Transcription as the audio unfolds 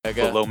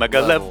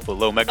Omega level.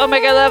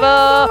 Omega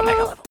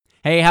level.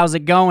 Hey, how's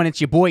it going? It's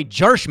your boy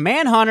Jersh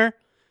Manhunter.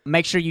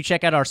 Make sure you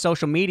check out our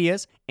social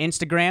medias,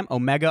 Instagram,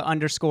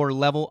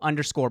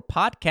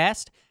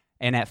 Omega_level_podcast,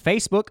 and at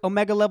Facebook,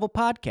 Omega Level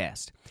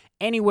Podcast.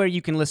 Anywhere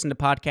you can listen to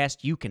podcasts,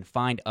 you can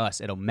find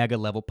us at Omega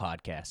Level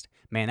Podcast.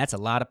 Man, that's a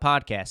lot of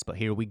podcasts, but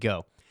here we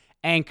go.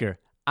 Anchor,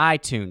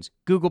 iTunes,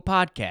 Google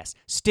Podcasts,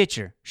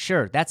 Stitcher,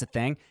 sure, that's a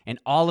thing, and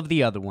all of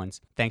the other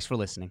ones. Thanks for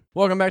listening.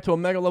 Welcome back to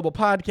Omega Level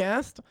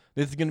Podcast.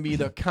 This is going to be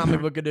the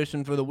comic book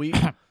edition for the week.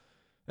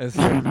 As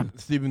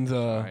Steven's,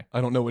 I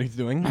don't know what he's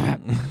doing.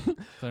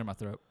 Clear my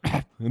throat.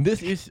 On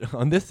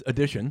this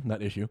edition,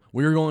 not issue,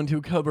 we're going to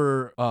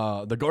cover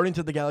the Guardians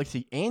of the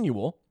Galaxy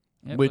annual,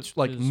 which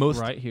like most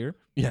right here,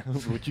 yeah,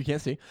 which you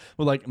can't see.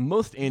 But like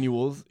most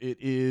annuals, it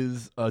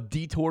is a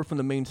detour from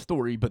the main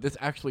story, but this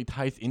actually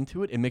ties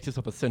into it and makes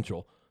itself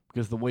essential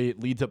because the way it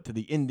leads up to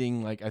the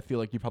ending, like I feel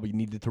like you probably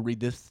needed to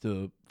read this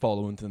to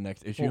follow into the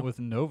next issue. Well, with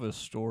Nova's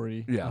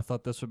story, yeah, I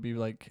thought this would be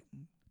like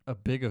a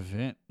big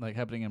event, like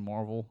happening in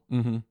Marvel.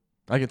 Mm-hmm.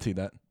 I can see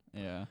that.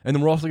 Yeah. And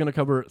then we're also going to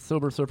cover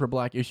Silver Surfer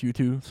Black issue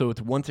 2. So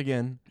it's once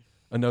again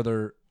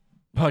another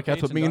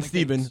podcast with me and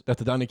Steven. That's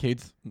the Donny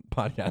Cates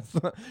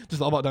podcast.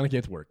 Just all about Donny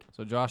Cates' work.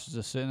 So Josh is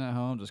just sitting at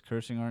home, just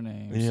cursing our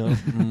names. Yeah.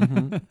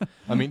 Mm-hmm.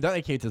 I mean,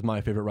 Donny Cates is my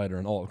favorite writer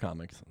in all of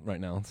comics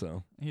right now.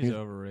 So he's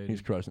overrated.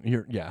 He's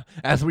crushing. Yeah.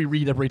 As we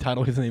read every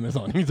title his name is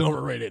on, he's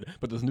overrated.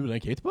 But this new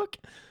Donny Cates book.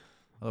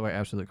 By the way,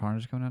 Absolute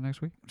Carnage is coming out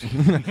next week.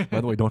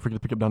 By the way, don't forget to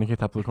pick up Donny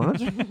Cates' Absolute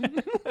Carnage.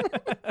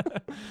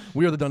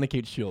 We are the Donny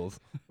Cates shills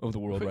of the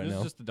world right now. This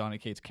is just the Donny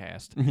Cates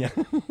cast. Yeah.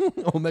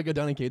 Omega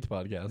Donny Cates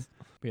podcast.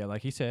 But yeah,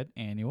 like he said,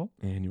 annual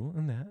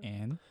and that.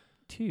 And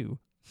 2.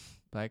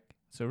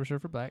 Silver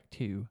Surfer Black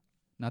 2.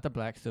 Not the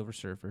Black Silver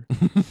Surfer.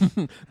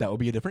 That will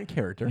be a different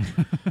character.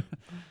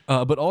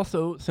 But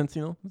also, since,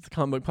 it's a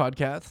comic book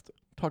podcast,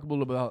 talk a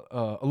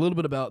little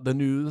bit about the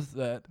news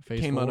that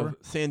came out of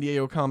San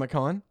Diego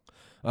Comic-Con.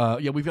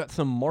 We've got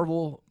some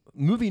Marvel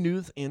movie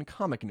news and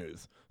comic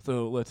news.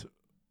 So let's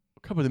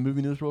cover the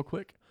movie news real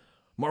quick.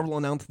 Marvel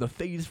announced the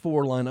Phase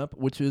 4 lineup,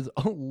 which is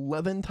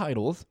 11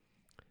 titles.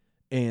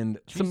 And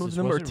some of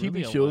them are TV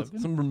really shows, 11?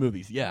 some are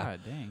movies. Yeah.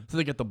 God dang. So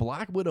they got the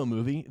Black Widow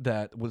movie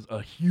that was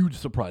a huge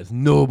surprise.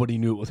 Nobody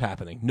knew it was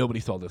happening. Nobody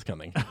saw this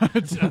coming.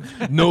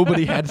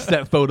 Nobody had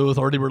set photos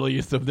already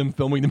released of them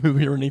filming the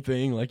movie or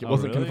anything. Like it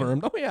wasn't really?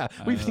 confirmed. Oh, yeah.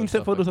 We've seen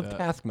set photos of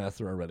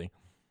Taskmaster already.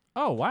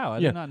 Oh, wow. I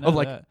did not know of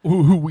that.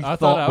 Who we I thought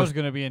thought I was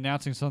going to be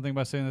announcing something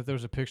by saying that there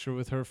was a picture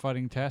with her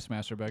fighting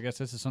Taskmaster, but I guess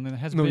this is something that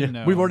has been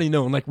known. We've already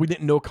known. Like, we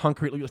didn't know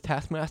concretely it was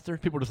Taskmaster.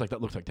 People were just like, that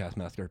looks like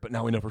Taskmaster. But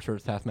now we know for sure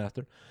it's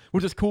Taskmaster,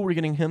 which is cool. We're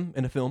getting him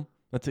in a film.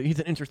 He's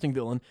an interesting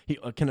villain. He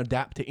can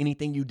adapt to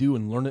anything you do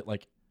and learn it,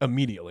 like,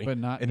 immediately. But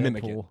not and Deadpool.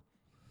 Mimic it.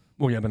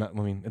 Well, yeah, but not,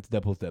 it's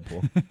Deadpool's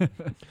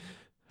Deadpool.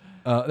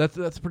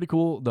 That's pretty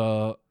cool.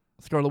 The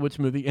Scarlet Witch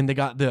movie. And they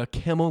got the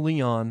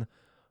chameleon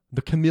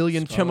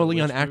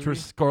actress movie?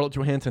 Scarlett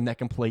Johansson that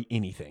can play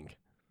anything,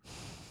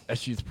 as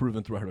she's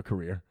proven throughout her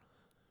career.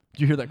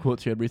 Did you hear that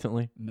quote she had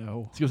recently?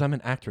 No. She goes, "I'm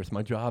an actress.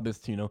 My job is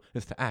to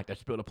act. I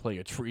should be able to play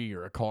a tree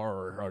or a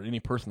car or any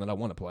person that I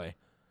want to play."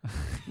 I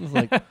was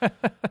like,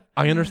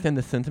 I understand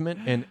the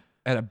sentiment, and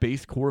at a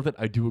base core of it,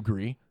 I do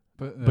agree.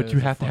 But you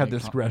have to have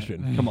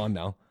discretion. Come on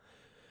now.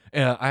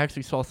 I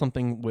actually saw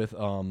something with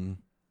The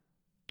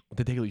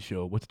Daily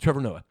Show with Trevor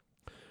Noah,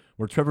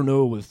 where Trevor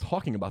Noah was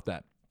talking about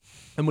that.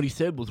 And what he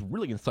said was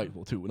really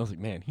insightful, too. And I was like,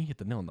 man, he hit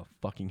the nail on the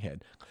fucking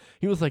head.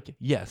 He was like,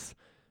 yes,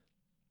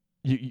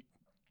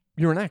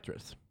 you're an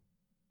actress.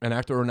 An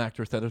actor or an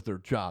actress, that is their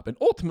job. And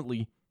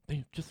ultimately,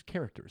 they're just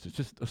characters. It's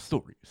just a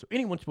story. So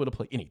anyone should be able to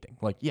play anything.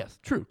 Like, yes,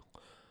 true.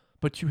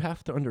 But you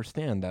have to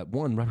understand that,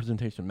 one,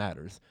 representation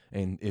matters.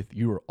 And if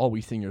you are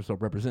always seeing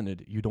yourself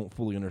represented, you don't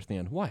fully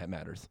understand why it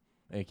matters.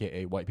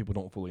 AKA, white people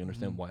don't fully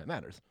understand why it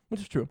matters,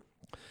 which is true.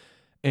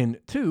 And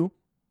two,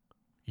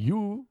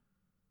 you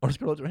are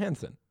Scarlett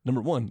Johansson.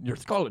 Number one, you're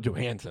Scarlett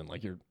Johansson,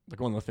 like you're like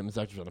one of the most famous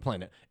actors on the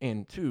planet.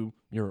 And two,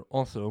 you're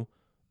also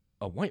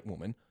a white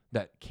woman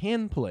that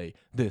can play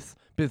this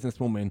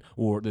businesswoman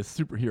or this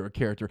superhero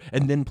character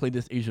and then play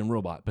this Asian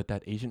robot. But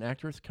that Asian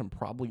actress can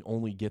probably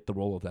only get the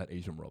role of that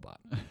Asian robot.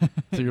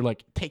 So you're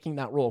like taking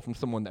that role from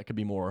someone that could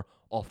be more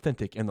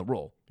authentic in the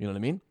role. You know what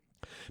I mean?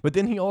 But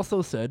then he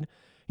also said,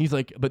 he's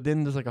like, but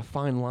then there's like a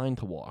fine line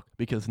to walk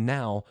because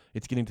now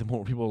it's getting to the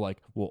point where people are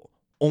like, well,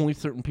 only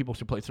certain people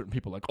should play certain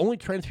people. Like, only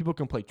trans people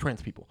can play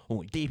trans people.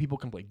 Only gay people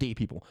can play gay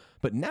people.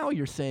 But now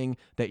you're saying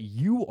that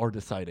you are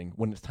deciding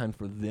when it's time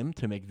for them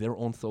to make their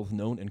own selves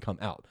known and come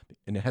out.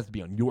 And it has to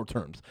be on your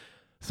terms.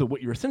 So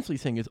what you're essentially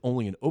saying is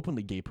only an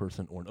openly gay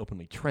person or an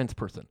openly trans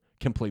person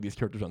can play these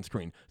characters on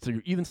screen. So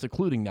you're even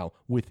secluding now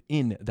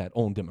within that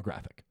own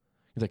demographic.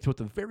 He's like, so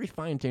it's a very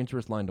fine,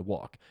 dangerous line to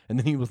walk. And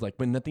then he was like,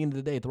 but at the end of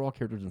the day, they're all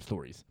characters and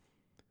stories.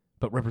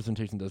 But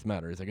representation does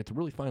matter. He's like, it's a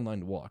really fine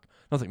line to walk.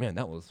 And I was like, man,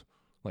 that was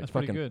like That's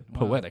fucking good.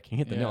 poetic. He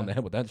hit the nail on Yeah. the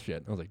head with that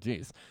shit. I was like,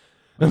 jeez.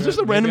 It was just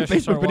a random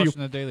Facebook video.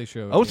 The Daily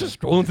Show. I was just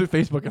scrolling through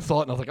Facebook and saw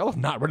it, and I was like, I was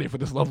not ready for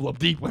this level of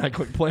deep when I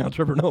clicked play on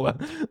Trevor Noah.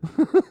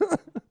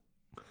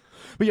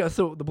 But yeah,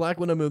 so the Black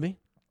Widow movie,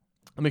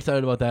 I'm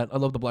excited about that. I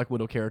love the Black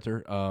Widow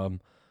character.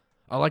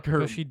 I like her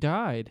But she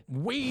died.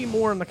 way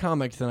more in the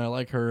comics than I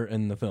like her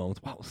in the films.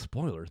 Wow,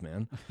 spoilers,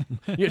 man.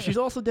 Yeah, she's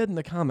also dead in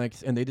the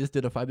comics, and they just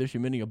did a 5-issue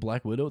mini of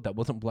Black Widow that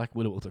wasn't Black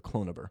Widow, it was a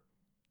clone of her.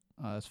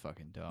 Oh, that's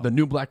fucking dumb. The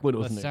new Black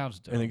Widow that is sounds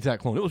dumb. an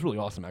exact clone. It was really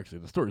awesome, actually.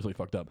 The story's really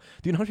fucked up.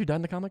 Do you know how she died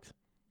in the comics?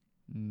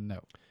 No.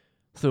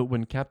 So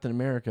when Captain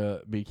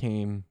America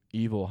became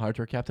evil,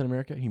 Hydra Captain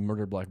America, he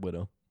murdered Black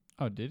Widow.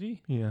 Oh, did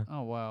he? Yeah.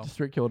 Oh, wow. Just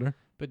straight killed her.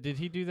 But did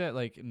he do that,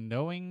 like,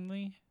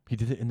 knowingly? He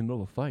did it in the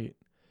middle of a fight.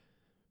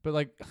 But,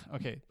 like,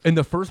 okay. In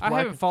the first I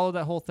Black... haven't followed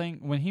that whole thing.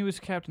 When he was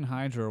Captain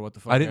Hydra or what the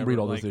fuck I didn't ever, read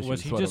all those like, issues,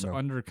 was he so I don't just know.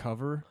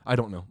 undercover? I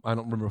don't know. I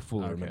don't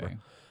fully Okay. remember.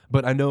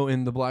 But I know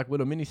in the Black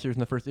Widow miniseries in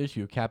the first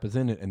issue, Cap is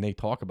in it, and they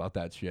talk about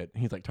that shit.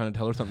 He's like trying to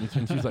tell her something,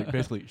 and she's like,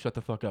 basically, shut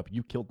the fuck up.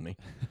 You killed me.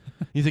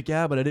 He's like,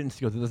 yeah, but I didn't.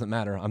 She goes, it doesn't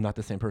matter. I'm not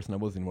the same person I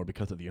was anymore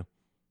because of you.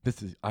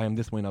 I am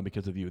this way now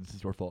because of you. This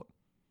is your fault.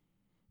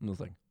 And I was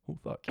like, oh,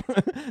 fuck.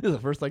 This is the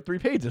first, 3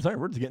 pages. All right,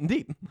 we're just getting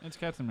deep. It's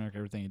Captain America.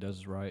 Everything he does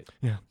is right.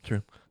 Yeah,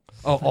 true.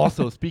 Oh,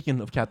 also,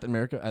 speaking of Captain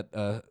America,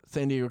 at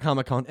San Diego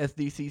Comic-Con,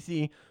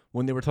 SDCC,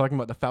 when they were talking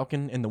about the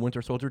Falcon and the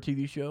Winter Soldier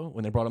TV show,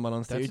 when they brought him out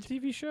on stage. That's a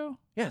TV show?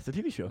 Yeah, it's a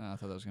TV show. Oh, I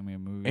thought that was going to be a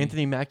movie.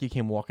 Anthony Mackie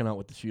came walking out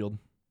with the shield.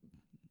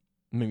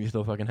 Made me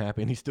so fucking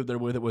happy. And he stood there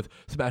with it with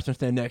Sebastian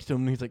Stan next to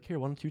him. And he's like, here,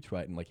 why don't you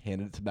try it? And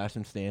handed it to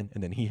Sebastian Stan.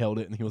 And then he held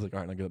it. And he was like, all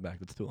right, I'll give it back.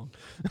 It's too long.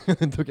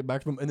 And took it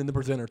back from him. And then the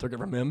presenter took it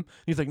from him.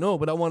 He's like, no,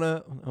 but I want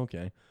to.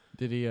 Okay.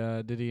 Did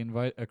he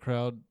invite a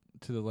crowd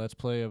to the Let's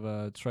Play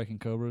of Striking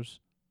Cobras?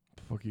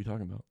 What the fuck are you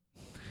talking about?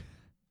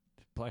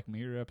 Black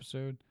Mirror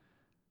episode?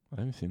 I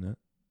haven't seen that.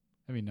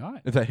 Have you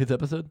not? Is that his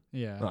episode?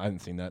 Yeah. No, I haven't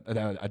seen that. I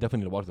definitely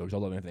need to watch those because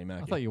I love Anthony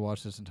Mackie. I thought you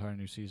watched this entire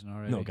new season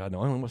already. No, God,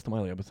 no. I only watched the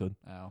Miley episode.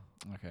 Oh,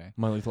 okay.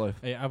 Miley's Life.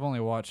 Hey, I've only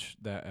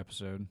watched that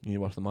episode. You need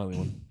to watch the Miley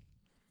one.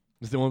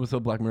 It's the only episode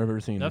of Black Mirror I've ever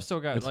seen. I've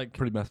still got It's like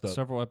pretty messed up.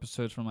 several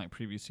episodes from like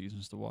previous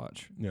seasons to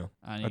watch. Yeah.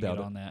 I need to doubt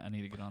get it. on that. I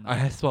need to get on I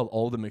that. saw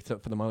all of them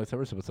except for the Miley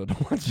Cyrus episode to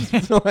watch,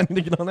 so I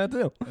need to get on that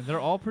too. They're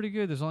all pretty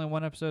good. There's only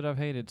one episode I've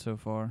hated so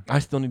far. I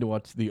still need to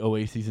watch the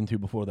OA season 2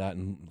 before that,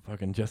 and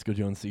fucking Jessica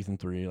Jones season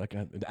 3,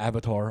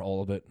 Avatar,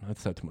 all of it.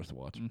 That's too much to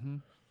watch. Mm-hmm.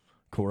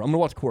 Korra, I'm gonna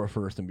watch Korra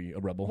first and be a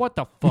rebel. What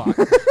the fuck?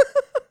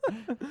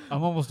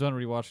 I'm almost done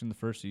rewatching the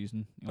first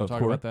season. You want to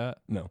talk Korra? about that?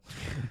 No.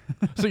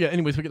 So yeah.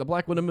 Anyways, we get the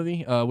Black Widow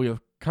movie. We have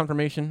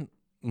confirmation.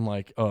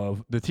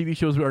 Of the TV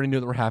shows we already knew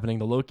that were happening,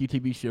 the Loki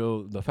TV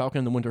show, the Falcon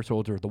and the Winter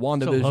Soldier, the It's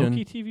a WandaVision.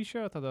 Loki TV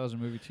show? I thought that was a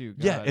movie too.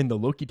 God. Yeah, and the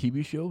Loki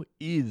TV show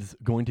is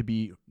going to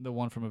be the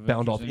one from Avengers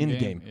bound off Endgame.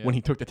 Endgame. Yeah. When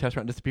he took the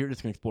Tesseract and disappeared,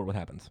 it's going to explore what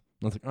happens.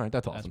 I was like, all right,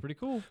 that's awesome. That's pretty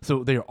cool.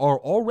 So they are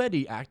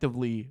already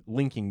actively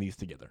linking these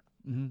together.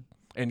 Mm-hmm.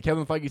 And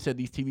Kevin Feige said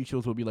these TV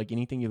shows will be like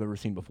anything you've ever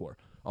seen before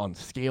on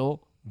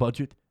scale,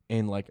 budget,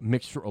 and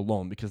mixture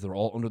alone, because they're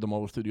all under the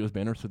Marvel Studios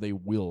banner, so they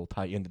will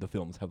tie into the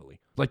films heavily.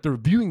 They're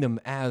viewing them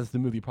as the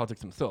movie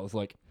projects themselves.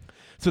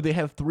 So they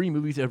have 3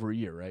 movies every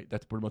year, right?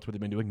 That's pretty much what they've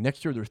been doing.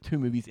 Next year, there's 2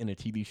 movies and a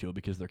TV show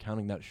because they're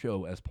counting that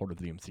show as part of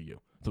the MCU.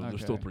 So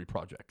there's still Okay. 3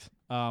 projects.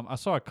 I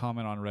saw a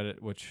comment on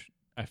Reddit, which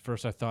at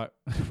first I thought,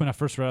 when I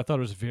first read it, I thought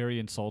it was very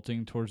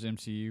insulting towards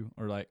MCU,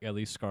 or at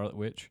least Scarlet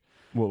Witch.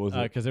 What was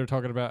it? Because they were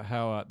talking about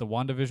how the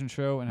WandaVision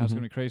show and how it's Mhm.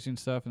 going to be crazy and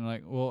stuff. And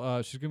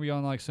she's going to be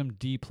on some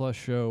D+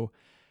 show.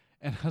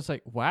 And I was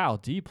like, wow,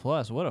 D+,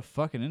 what a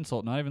fucking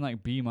insult. Not even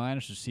B-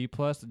 or C+,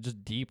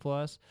 just D+.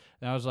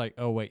 And I was like,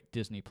 oh, wait,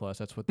 Disney+,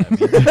 that's what that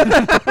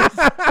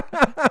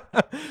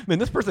means. Man,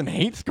 this person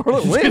hates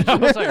Scarlet Witch. I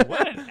was like,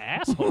 what an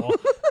asshole.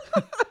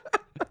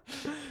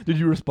 Did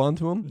you respond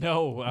to him?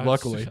 No.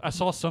 Luckily. I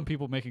saw some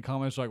people making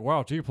comments like,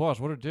 wow, D+,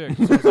 what a dick.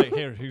 So I was like,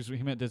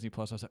 he meant Disney+.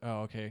 I was like,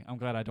 oh, okay. I'm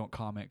glad I don't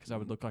comment because I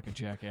would look like a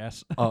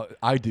jackass.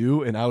 I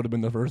do, and I would have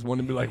been the first one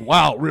to be like,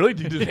 wow, really?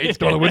 Do you just hate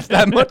Scarlet Witch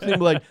that much? And he'd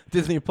be like,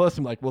 Disney Plus.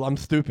 I'm like, well, I'm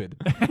stupid.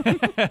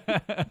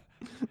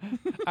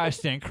 I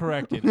stand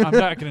corrected. I'm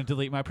not going to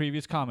delete my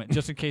previous comment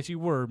just in case you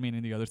were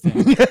meaning the other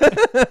thing.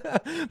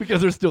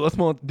 Because there's still a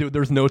small... Dude,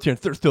 there's no chance.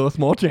 There's still a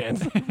small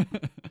chance.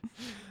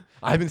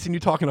 I haven't seen you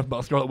talk enough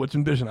about Scarlet Witch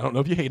and Vision. I don't know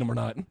if you hate them or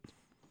not.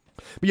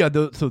 But yeah,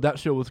 so that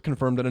show was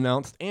confirmed and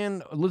announced,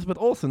 and Elizabeth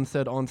Olsen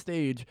said on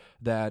stage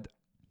that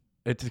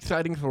it's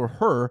exciting for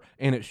her,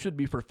 and it should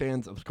be for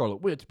fans of Scarlet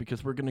Witch,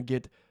 because we're going to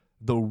get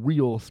the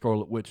real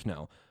Scarlet Witch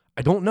now.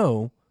 I don't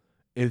know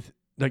if...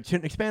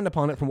 to expand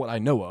upon it from what I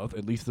know of,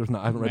 at least I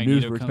haven't read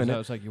news where it's been...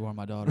 It's like, you are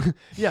my daughter.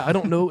 Yeah, I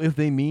don't know if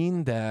they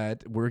mean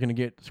that we're going to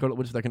get Scarlet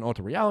Witch that can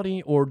alter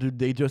reality, or do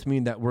they just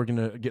mean that we're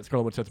going to get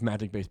Scarlet Witch that's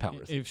magic-based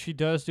powers? If she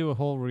does do a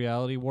whole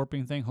reality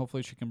warping thing,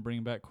 hopefully she can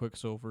bring back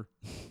Quicksilver.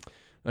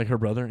 Like her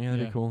brother? Yeah, that'd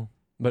Yeah. be cool.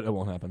 But it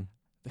won't happen.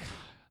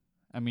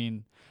 I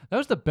mean, that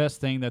was the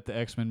best thing that the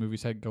X-Men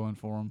movies had going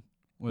for them,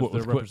 was What, their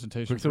was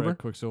representation Quicksilver? for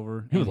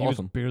Quicksilver. He was And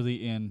awesome. barely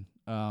in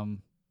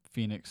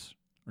Phoenix,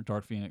 or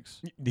Dark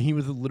Phoenix. He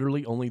was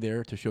literally only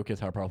there to showcase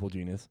how powerful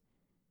Jean is.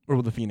 Or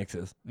what the Phoenix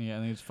is. Yeah,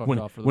 and he was fucked When,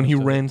 off for the when he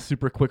rest of it. ran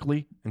super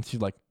quickly, and she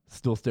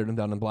still stared him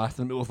down and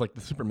blasted him. It was like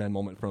the Superman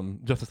moment from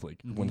Justice League.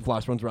 When Mhm.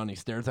 Flash runs around and he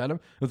stares at him.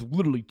 It was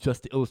literally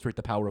just to illustrate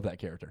the power of that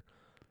character.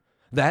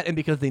 That and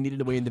because they needed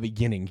a way in the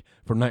beginning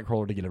for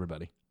Nightcrawler to get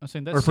everybody. I'm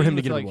saying that Or for him scene to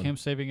with, get like everyone. him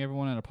saving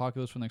everyone in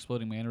Apocalypse from the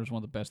Exploding Manor is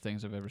one of the best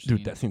things I've ever seen.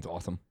 Dude, that scene's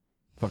awesome.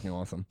 Fucking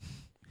awesome.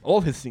 All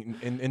of his scene,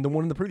 and the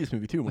one in the previous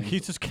movie, too. When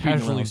He's just speeding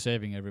casually around.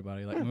 saving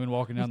everybody, like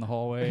walking down the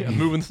hallway, Yeah,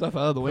 moving stuff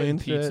out of the way putting and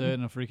pizza shit.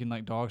 in a freaking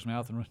like dog's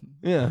mouth and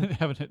Yeah.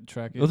 having it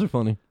track it. Those are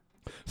funny.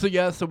 So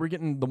we're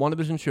getting the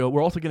WandaVision show.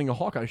 We're also getting a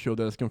Hawkeye show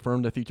that is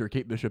confirmed to feature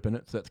Kate Bishop in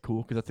it. So that's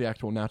cool because that's the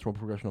actual natural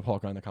progression of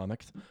Hawkeye in the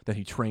comics. That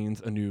he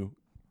trains a new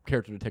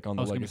character to take on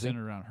the It's gonna be legacy.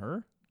 centered around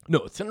her. No,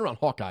 it's centered around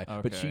Hawkeye,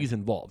 but Okay. she's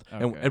involved,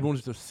 and Okay.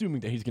 everyone's just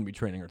assuming that he's going to be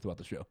training her throughout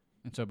the show.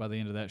 And so by the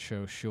end of that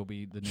show, she'll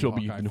be the new She'll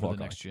be Hawkeye the new for Hawkeye.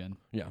 the next gen.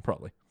 Yeah,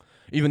 probably.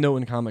 Even though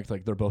in comics,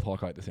 like they're both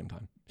Hawkeye at the same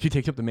time. She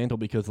takes up the mantle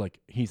because like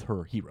he's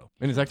her hero,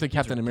 and it's actually He's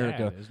Captain her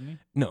America. dad, isn't he?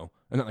 No,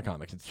 not in the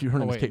comics. Her Oh,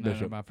 name is wait, Kate no,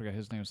 Bishop. I forgot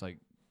his name was like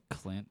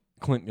Clint.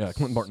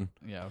 Clinton Barton.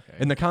 Yeah, okay.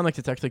 In the comics,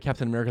 it's actually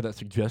Captain America that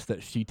suggests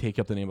that she take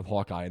up the name of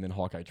Hawkeye, and then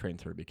Hawkeye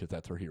trains her because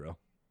that's her hero.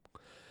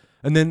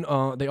 And then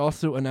they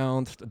also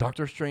announced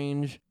Doctor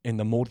Strange in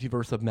the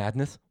Multiverse of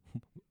Madness.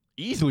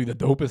 Easily the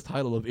dopest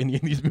title of any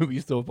of these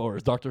movies so far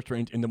is Doctor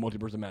Strange in the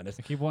Multiverse of Madness.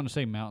 I keep wanting to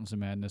say Mountains of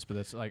Madness, but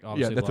that's like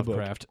obviously that's a book.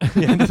 Lovecraft.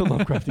 Yeah, that's a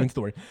Lovecraftian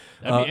story.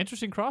 That'd be an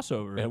interesting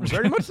crossover. It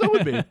very much so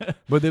would be.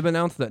 But they've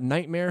announced that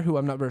Nightmare, who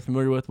I'm not very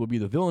familiar with, will be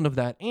the villain of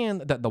that,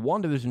 and that the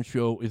WandaVision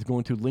show is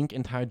going to link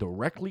and tie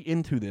directly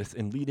into this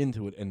and lead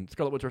into it, and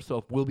Scarlet Witch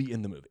herself will be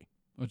in the movie.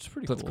 Which is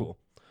pretty So cool. that's cool.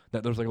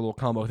 That there's like a little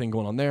combo thing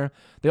going on there.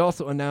 They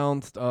also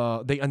announced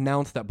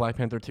that Black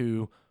Panther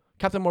 2,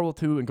 Captain Marvel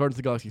 2, and Guardians of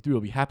the Galaxy 3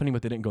 will be happening,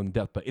 but they didn't go in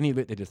depth. But any of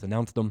it, they just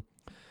announced them.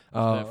 Is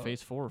that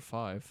phase 4 or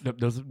 5?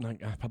 Those are like,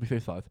 probably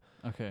phase 5.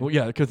 Okay. Well,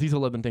 yeah, because these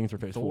 11 things are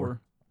phase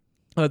Thor.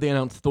 4. They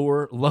announced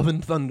Thor: Love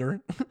and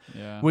Thunder,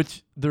 Yeah.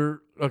 which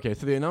they're okay.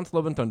 So they announced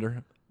Love and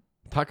Thunder.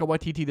 Taika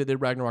Waititi that did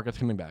Ragnarok is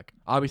coming back.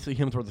 Obviously,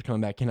 Hemsworth is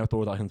coming back. Can't have Thor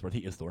without Hemsworth. He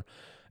is Thor.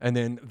 And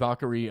then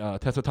Valkyrie,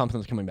 Tessa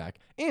Thompson is coming back,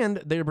 and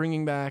they're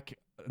bringing back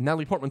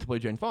Natalie Portman to play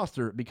Jane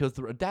Foster because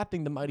they're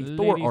adapting the Mighty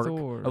Thor Lady arc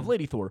Thor. of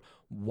Lady Thor.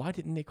 Why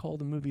didn't they call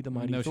the movie the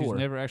Mighty No, Thor? she's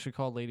never actually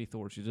called Lady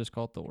Thor. She's just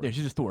called Thor. Yeah,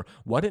 she's just Thor.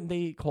 Why didn't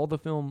they call the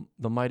film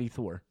the Mighty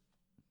Thor,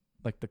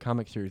 like the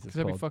comic series is Because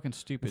that'd be called? fucking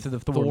stupid. Instead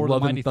of Thor, Thor,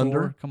 Love the and Mighty Thunder?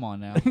 Thor? Come on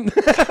now.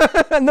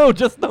 No,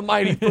 just the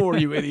Mighty Thor,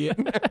 you idiot.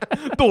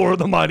 Thor,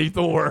 the Mighty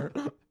Thor.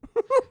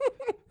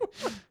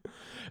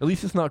 At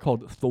least it's not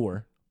called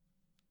Thor.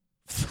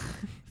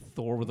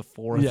 Thor with a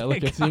 4. Yeah,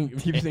 like I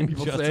keep seeing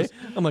people say.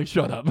 I'm like,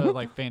 shut up.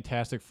 Like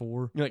Fantastic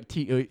Four. You're like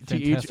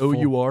Fantastic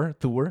Thor,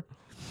 Thor.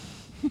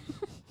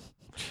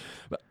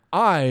 But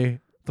I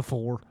The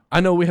 4.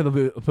 know we have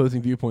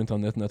opposing viewpoints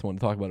on this, and that's why I want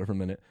to talk about it for a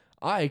minute.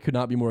 I could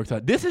not be more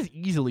excited. This is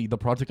easily the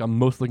project I'm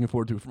most looking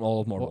forward to from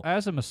all of Marvel. Well,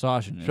 as a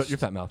misogynist. Shut your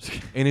fat mouth.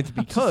 And it's I'm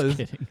just because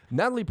kidding.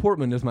 Natalie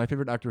Portman is my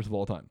favorite actress of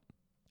all time.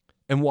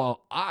 And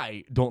while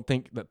I don't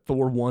think that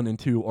Thor 1 and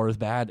 2 are as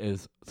bad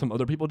as some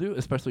other people do,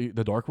 especially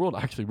The Dark World,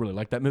 I actually really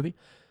like that movie.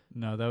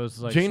 No, that was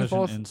like Jane such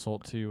Foster- an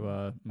insult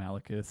to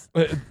Malekith.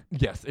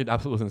 Yes, it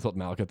absolutely was an insult to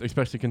Malekith,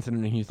 especially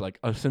considering he's like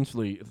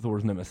essentially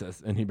Thor's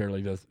nemesis and he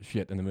barely does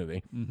shit in the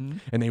movie. Mm-hmm.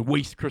 And they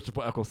waste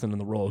Christopher Eccleston in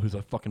the role, who's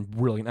a fucking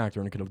brilliant actor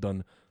and could have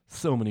done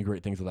so many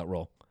great things with that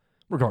role.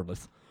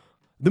 Regardless.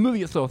 The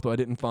movie itself, though, I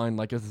didn't find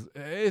like as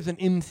an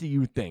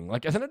MCU thing.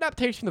 Like as an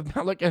adaptation of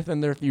Malekith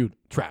and their feud,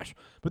 trash.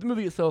 But the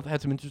movie itself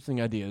had some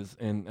interesting ideas,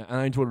 and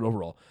I enjoyed it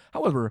overall.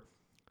 However,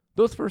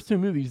 those first two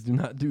movies do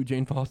not do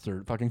Jane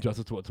Foster fucking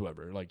justice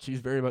whatsoever. Like she's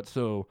very much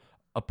so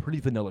a pretty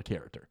vanilla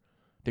character.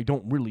 They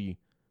don't really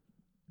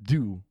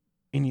do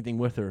anything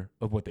with her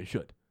of what they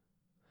should.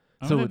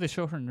 I So don't think they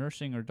show her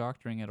nursing or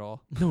doctoring at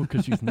all. No,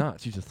 because she's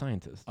not. She's a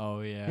scientist. Oh,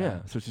 yeah. Yeah,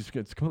 so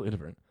it's completely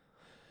different.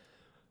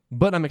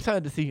 But I'm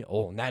excited to see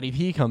Natty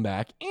P come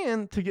back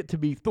and to get to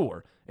be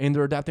Thor. And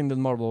they're adapting the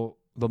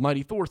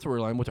Mighty Thor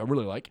storyline, which I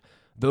really like,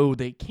 though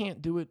they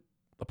can't do it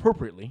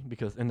appropriately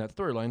because in that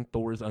storyline,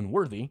 Thor is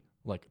unworthy.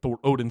 Like Thor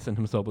Odinson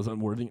himself was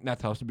unworthy, and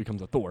that's how she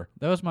becomes a Thor.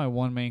 That was my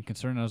one main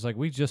concern. I was like,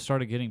 we just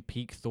started getting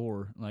peak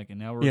Thor, like, and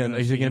now we're Yeah, gonna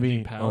is he see gonna him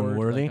be depowered.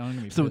 unworthy? Like, I'm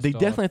gonna be So they pissed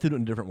definitely off. have to do it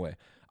in a different way.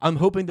 I'm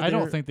hoping that I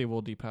don't they're- think they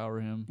will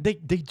depower him. they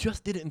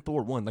just did it in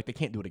Thor 1. Like they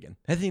can't do it again.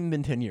 It hasn't even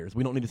been 10 years.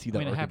 We don't need to see that. I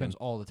mean, it arc happens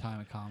again. all the time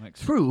in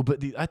comics. True,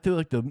 but I feel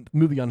like the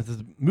movie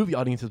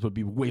audiences would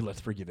be way less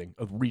forgiving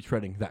of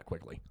retreading that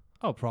quickly.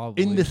 Oh,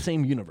 probably. In the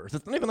same universe.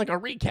 It's not even like a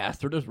recast.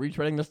 They're just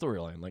retreading the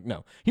storyline. Like,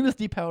 no. He was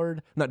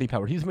not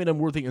depowered. He's made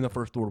unworthy in the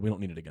first Thor. We don't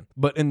need it again.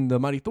 But in the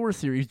Mighty Thor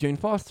series, Jane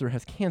Foster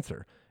has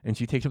cancer, and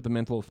she takes up the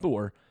mantle of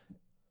Thor,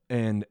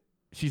 and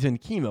she's in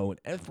chemo, and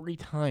every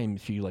time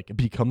she, like,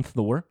 becomes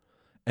Thor,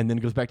 and then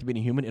goes back to being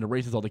a human, it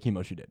erases all the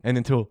chemo she did. And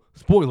until,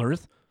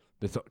 spoilers,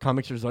 this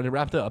comic series is already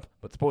wrapped up,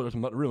 but spoilers, I'm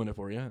about to ruin it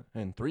for you.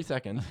 In 3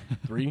 seconds,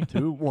 3,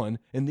 2, 1,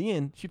 in the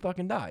end, she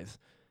fucking dies.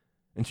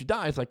 And she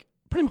dies, like,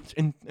 pretty much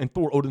in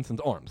Thor Odinson's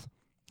arms.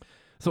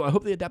 So I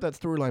hope they adapt that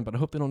storyline, but I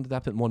hope they don't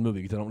adapt it in one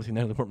movie because I don't want to see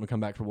Natalie Portman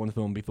come back for one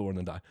film, be Thor, and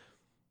then die.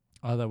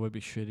 Oh, that would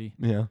be shitty.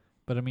 Yeah.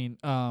 But I mean,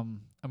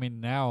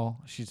 now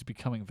she's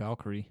becoming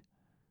Valkyrie.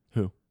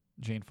 Who?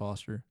 Jane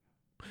Foster.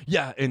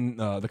 Yeah, in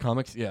the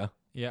comics, yeah.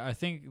 Yeah, I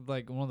think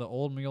like one of the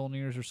old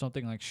Mjolnirs or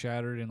something like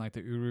shattered and like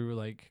the Uru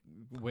like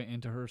went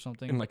into her or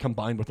something. And like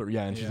combined with her,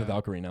 and she's a Yeah.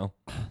 Valkyrie now.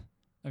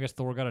 I guess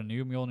Thor got a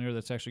new Mjolnir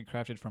that's actually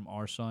crafted from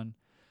our sun.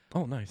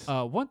 Oh, nice.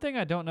 One thing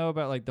I don't know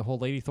about like the whole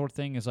Lady Thor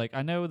thing is like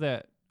I know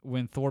that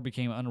when Thor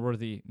became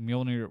unworthy,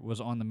 Mjolnir was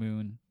on the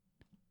moon.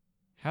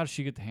 How did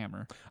she get the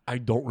hammer? I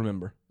don't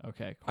remember.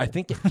 Okay, I cool.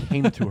 think it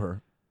came to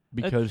her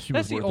because she was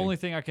That's the worthy. only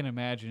thing I can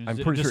imagine. Is I'm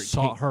it pretty just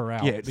sure it sought her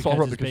out. yeah, it because saw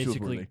her out it's because she was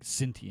basically worthy.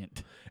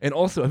 sentient. And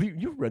also, have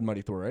you've read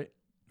Mighty Thor, right?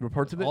 Were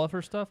parts of it? All of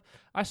her stuff.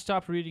 I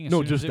stopped reading as No,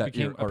 soon just as it that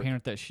became arc.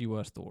 apparent that she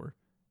was Thor.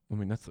 I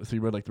mean, that's so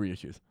you read like 3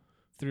 issues.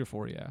 3 or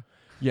 4, yeah.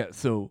 Yeah.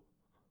 So,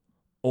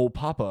 old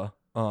Papa,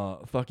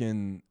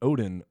 fucking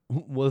Odin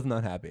was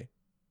not happy.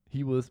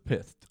 He was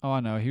pissed. Oh, I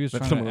know. He was That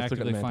trying someone to else took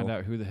the actively find mantle.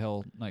 out who the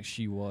hell like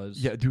she was.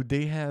 Yeah, dude,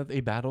 they have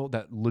a battle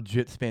that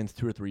legit spans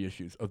 2 or 3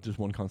 issues of just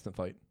one constant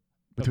fight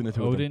between the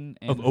two Odin of them.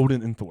 and Of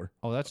Odin and Thor.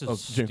 Oh, that's Of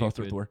just Jane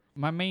Foster stupid. Thor.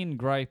 My main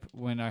gripe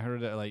when I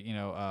heard that, like,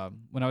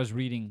 when I was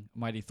reading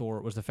Mighty Thor,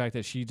 was the fact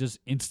that she just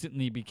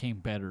instantly became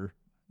better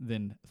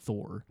than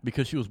Thor.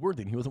 Because she was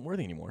worthy and he wasn't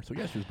worthy anymore. So,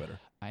 yeah, she was better.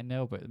 I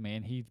know, but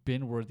man, he's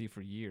been worthy for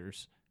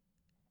years.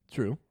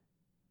 True.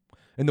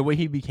 And the way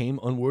he became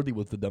unworthy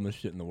was the dumbest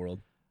shit in the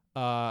world.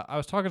 I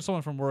was talking to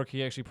someone from work.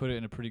 He actually put it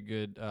in a pretty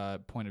good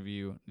point of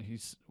view.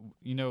 He's,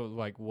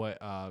 like what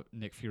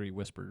Nick Fury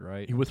whispered,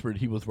 right? He whispered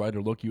he was right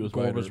or Loki was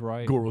Gore right. was or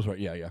right. Gore was right,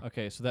 yeah.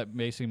 Okay, so that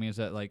basically means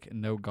that like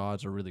no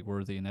gods are really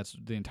worthy, and that's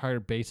the entire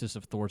basis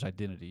of Thor's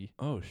identity.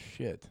 Oh,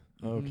 shit.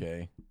 Mhm.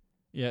 Okay.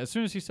 Yeah, as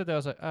soon as he said that, I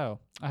was like, oh,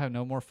 I have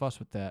no more fuss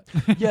with that.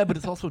 Yeah, but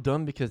it's also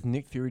dumb because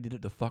Nick Fury did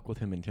it to fuck with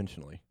him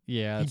intentionally.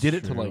 Yeah, He that's did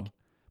it to, true. like,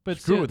 but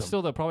screw still, with him.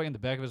 still, though, probably in the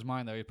back of his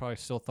mind, though, he probably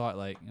still thought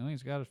like,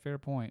 he's got a fair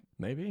point,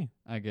 Maybe.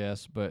 I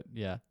guess. But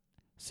yeah,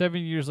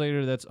 7 years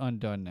later, that's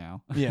undone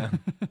now. Yeah.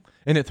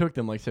 And it took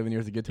them like 7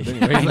 years to get to it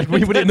anyway. Like, we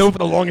didn't know for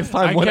the longest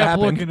time I what kept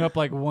happened. looking up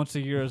like once a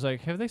year. I was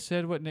like, have they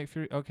said what Nick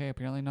Fury? Okay,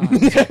 apparently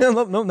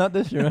not. no, not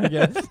this year, I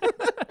guess.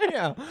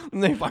 Yeah.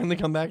 And they finally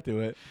come back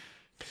to it.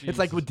 It's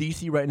like with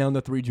DC right now in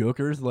the 3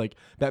 Jokers, like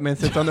Batman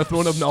sits on the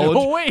throne of Still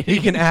knowledge. waiting.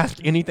 He can ask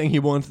anything he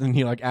wants, and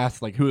he like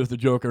asks like, "Who is the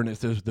Joker?" And it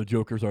says the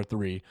Jokers are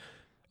 3.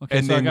 Okay,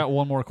 and so I then got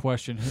one more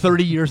question.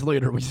 30 years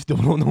later, we still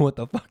don't know what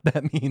the fuck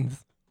that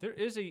means. There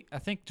is I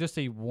think just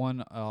a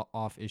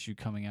one-off issue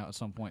coming out at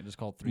some point, just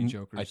called Three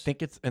Jokers. I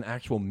think it's an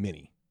actual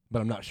mini,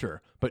 but I'm not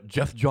sure. But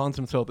Jeff Johns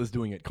himself is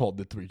doing it called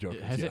the 3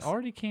 Jokers. Has yes. it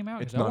already came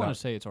out? It's Because I not want out. to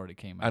say it's already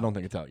came out. I don't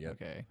think it's out yet.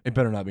 Okay, It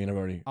better not be, and I've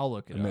already I'll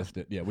look it up. missed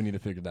it. Yeah, we need to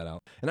figure that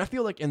out. And I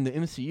feel like in the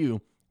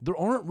MCU, there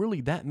aren't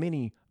really that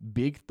many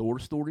big Thor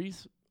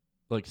stories,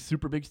 like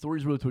super big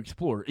stories really to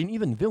explore, and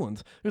even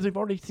villains, because they've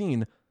already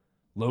seen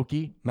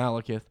Loki,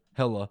 Malekith,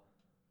 Hela,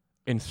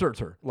 and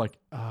Surtur. Like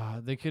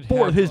They could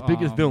 4 of have, his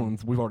biggest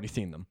villains, we've already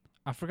seen them.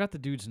 I forgot the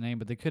dude's name,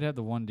 but they could have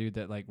the one dude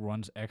that like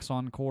runs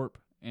Exxon Corp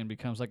and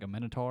becomes like a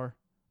Minotaur.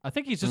 I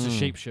think he's just a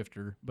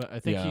shapeshifter, but I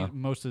think Yeah.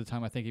 most of the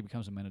time I think he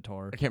becomes a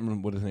Minotaur. I can't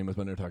remember what his name was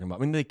when they were talking about.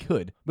 I mean, they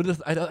could, but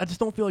I just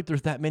don't feel like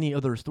there's that many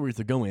other stories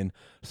to go in.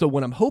 So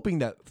what I'm hoping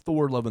that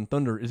Thor: Love and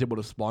Thunder is able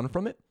to spawn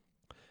from it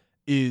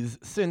is,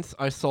 since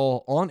I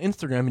saw on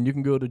Instagram, and you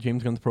can go to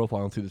James Gunn's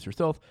profile and see this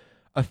yourself,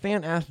 a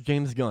fan asked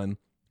James Gunn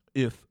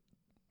if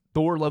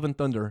Thor: Love and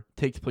Thunder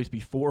takes place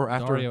before or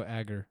after. Dario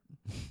Agger.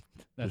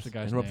 That's the Just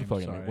guy's interrupt name. the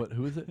fucking Sorry. name.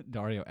 Who is it?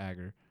 Dario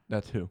Agger.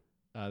 That's who.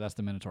 That's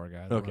the Minotaur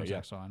guy. That Okay, runs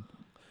yeah. Exxon.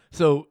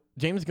 So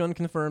James Gunn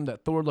confirmed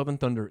that Thor: Love and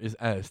Thunder is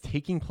as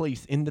taking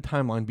place in the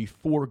timeline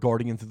before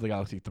Guardians of the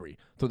Galaxy 3.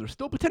 So there's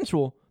still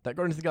potential that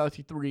Guardians of the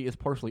Galaxy 3 is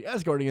partially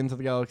as Guardians of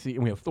the Galaxy,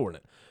 and we have Thor in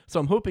it. So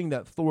I'm hoping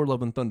that Thor: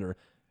 Love and Thunder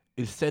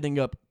is setting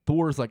up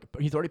Thor's, like,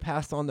 he's already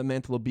passed on the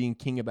mantle of being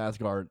King of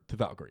Asgard to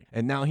Valkyrie.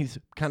 And now he's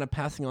kind of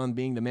passing on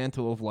being the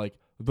mantle of, like,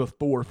 the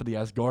Thor for the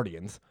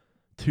Asgardians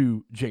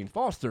to Jane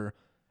Foster,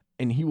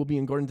 and he will be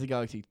in Guardians of the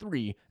Galaxy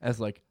 3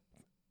 as, like,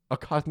 a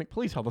cosmic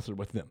police officer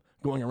with them,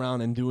 going around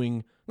and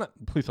doing, not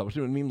police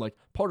officer, I mean, like,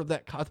 part of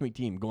that cosmic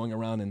team, going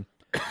around and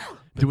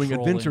doing Patrolling.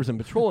 adventures and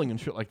patrolling and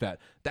shit like that.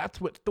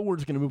 That's what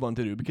Thor's going to move on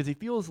to do, because he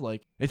feels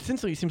like,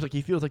 essentially, it seems like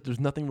he feels like there's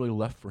nothing really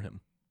left for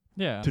him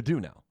Yeah. to do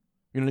now.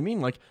 You know what I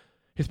mean? Like,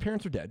 his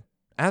parents are dead.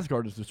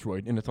 Asgard is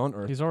destroyed, and it's on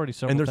Earth. He's already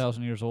several there's-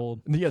 thousand years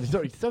old. Yeah, he's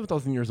already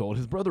 7,000 years old.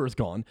 His brother is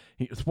gone.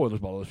 Spoilers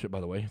about all this shit, by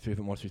the way, if you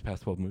haven't watched these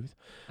past 12 movies.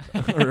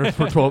 Or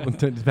for 12,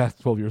 the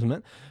past 12 years, I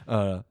meant.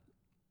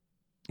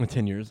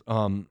 10 years.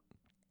 And,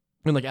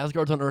 like,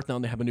 Asgard's on Earth now,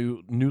 and they have a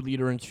new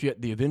leader and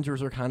shit. The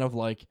Avengers are kind of,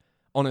 like,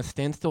 on a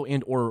standstill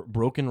and or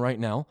broken right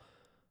now.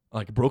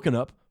 Like, broken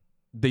up.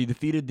 They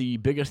defeated the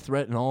biggest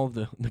threat in all of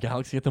the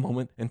galaxy at the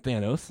moment, in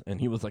Thanos,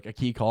 and he was like a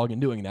key cog in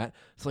doing that.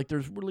 It's like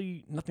there's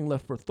really nothing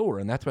left for Thor,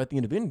 and that's why at the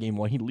end of Endgame,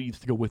 why he leaves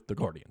to go with the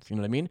Guardians. You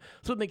know what I mean?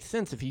 So it makes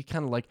sense if he's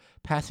kind of like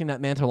passing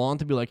that mantle on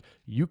to be like,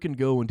 you can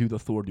go and do the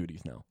Thor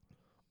duties now.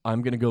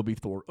 I'm going to go be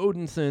Thor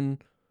Odinson,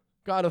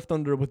 God of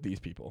Thunder with these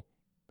people,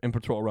 and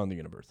patrol around the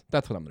universe.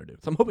 That's what I'm going to do.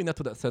 So I'm hoping that's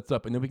what that sets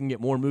up, and then we can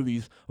get more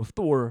movies of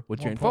Thor with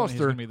More Jane importantly, he's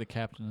Foster. gonna be the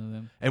captain of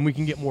them. And we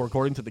can get more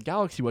Guardians of the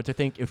Galaxy, which I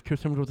think if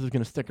Chris Hemsworth is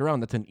going to stick around,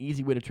 that's an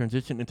easy way to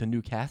transition into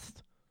new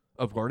cast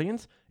of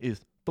Guardians,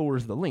 is Thor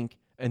is the Link,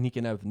 and he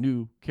can have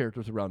new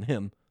characters around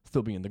him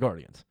still being the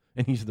Guardians,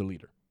 and he's the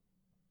leader.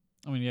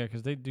 I mean, yeah,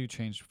 because they do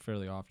change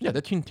fairly often. Yeah,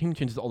 that team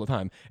changes all the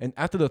time. And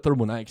after the third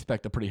one, I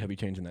expect a pretty heavy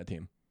change in that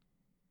team.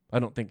 I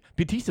don't think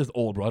Batista's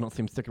old, bro. I don't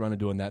see him sticking around and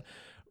doing that.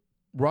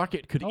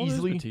 Rocket could How old is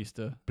easily,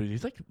 Batista? but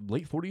he's like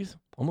late 40s,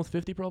 almost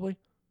 50 probably.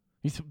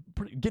 He's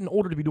getting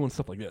older to be doing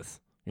stuff like this,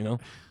 you know.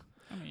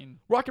 I mean,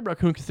 Rocket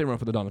Raccoon can stay around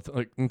for the Donuts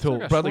until still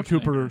got Bradley Schwarzenegger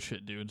Cooper. and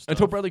shit doing stuff.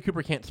 Until Bradley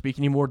Cooper can't speak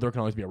anymore, there can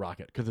always be a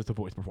Rocket because it's a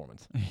voice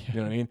performance. Yeah. You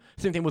know what I mean?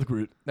 Same thing with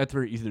Groot. That's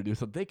very easy to do.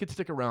 So they could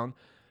stick around.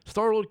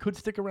 Star-Lord could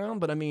stick around,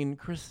 but I mean,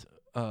 Chris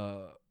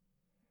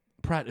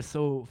Pratt is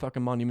so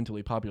fucking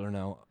monumentally popular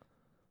now.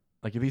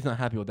 Like, if he's not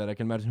happy with that, I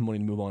can imagine him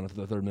wanting to move on to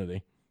the third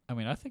movie. I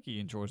mean, I think he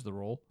enjoys the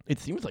role. It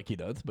seems like he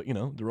does, but, you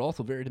know, they're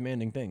also very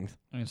demanding things.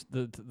 I mean,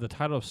 the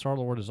title of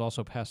Star-Lord is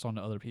also passed on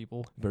to other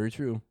people. Very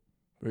true.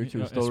 Very true.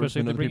 You know, Star-Lord's especially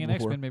if been they other bring in people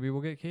before. X-Men, maybe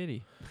we'll get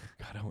Kitty.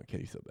 God, I want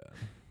Kitty so bad.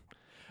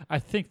 I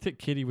think that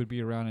Kitty would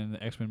be around in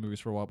the X-Men movies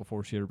for a while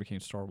before she ever became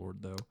Star-Lord,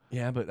 though.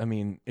 Yeah, but, I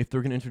mean, if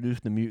they're going to introduce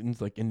the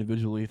mutants, like,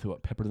 individually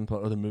throughout Peppered and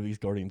other movies,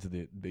 Guardians is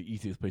the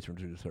easiest place to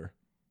introduce her.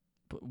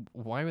 But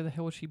why the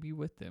hell would she be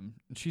with them?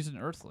 She's an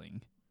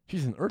Earthling.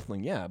 She's an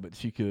Earthling, yeah, but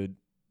she could.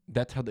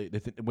 That's how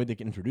that's the way they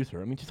can introduce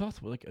her. I mean, she's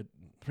also like a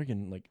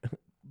freaking like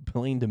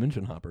plain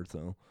dimension hopper.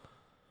 So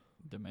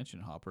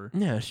Dimension hopper.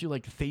 yeah, she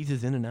like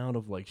phases in and out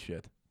of like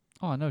shit.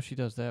 Oh, I know she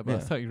does that, but I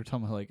Yeah. thought you were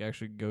talking about like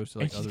actually goes to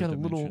like And she's other got a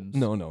little dimensions.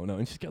 no,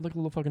 and she's got like a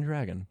little fucking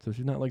dragon. So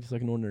she's not like just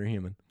like an ordinary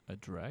human. A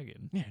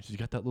dragon. Yeah, she's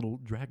got that little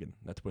dragon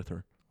that's with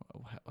her.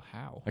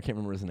 How? I can't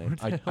remember his name. Where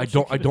the I hell I did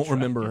don't she I get a don't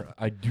remember. dragon?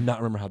 I do not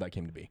remember how that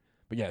came to be.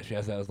 But yeah, she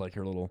has that as like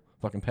her little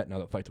fucking pet now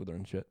that fights with her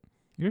and shit.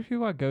 You're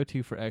who I go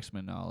to for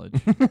X-Men knowledge,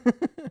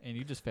 and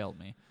you just failed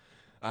me.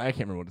 I can't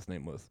remember what his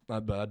name was,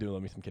 but I do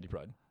love me some Kitty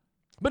Pryde.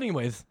 But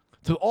anyways,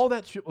 so all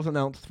that shit was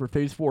announced for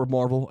Phase 4 of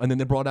Marvel, and then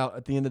they brought out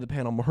at the end of the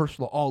panel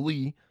Mahershala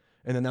Ali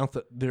and announced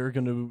that they're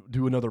going to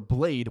do another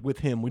Blade with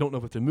him. We don't know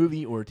if it's a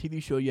movie or a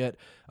TV show yet.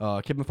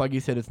 Kevin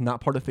Feige said it's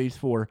not part of Phase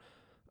 4.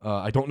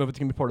 I don't know if it's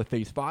going to be part of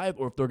Phase 5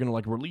 or if they're going to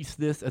like release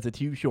this as a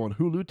TV show on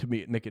Hulu to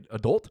make it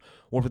adult,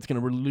 or if it's going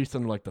to release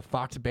under like the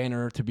Fox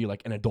banner to be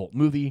like an adult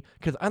movie,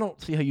 because I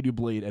don't see how you do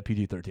Blade at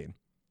PG-13.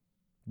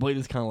 Blade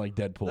is kind of like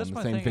Deadpool That's and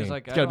my the same thing. thing. Is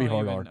like It's I got to be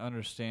don't hard even R.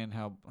 understand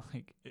how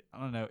I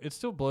don't know. It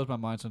still blows my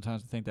mind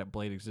sometimes to think that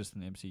Blade exists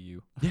in the MCU.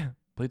 Yeah,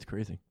 Blade's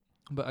crazy.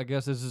 But I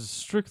guess this is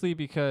strictly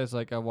because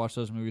like I watched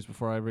those movies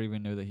before I ever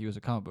even knew that he was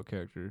a comic book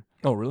character.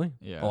 Oh, really?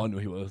 Yeah. Oh, I knew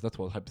he was. That's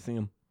why I was hyped to see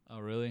him. Oh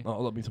really? Oh, I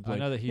love me some I Blade.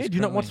 know that he's. Hey, did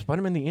you not watch currently-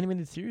 Spider-Man the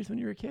animated series when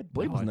you were a kid?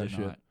 Blade No, was in I that did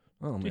shit. not.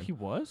 Oh, man. Dude, he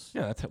was.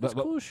 Yeah, that's That's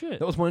cool as shit.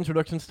 that was my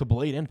introductions to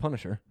Blade and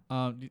Punisher.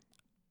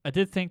 I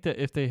did think that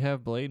if they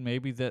have Blade,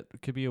 maybe that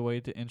could be a way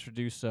to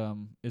introduce.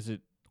 Is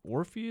it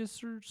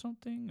Orpheus or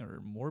something or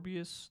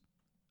Morbius?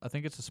 I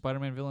think it's a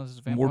Spider-Man villain as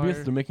a vampire.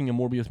 Morbius, they're making a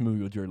Morbius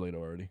movie with Jared Leto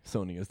already.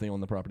 Sony, as they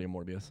own the property of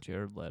Morbius.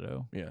 Jared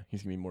Leto. Yeah,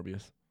 he's going to be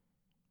Morbius.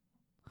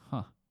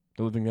 Huh.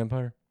 The living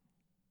vampire?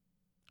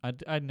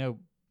 I know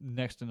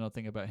next to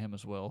nothing about him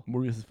as well.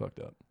 Morbius is fucked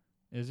up.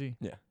 Is he?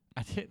 Yeah.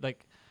 I did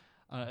like.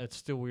 It's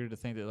still weird to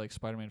think that like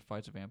Spider-Man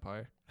fights a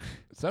vampire.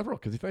 Several,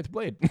 because he fights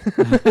Blade.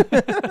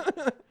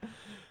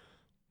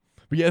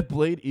 But yeah, if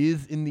Blade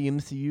is in the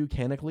MCU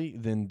canonically,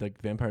 then the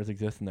vampires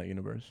exist in that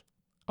universe.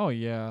 Oh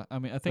yeah, I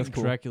mean I think That's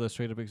cool. Dracula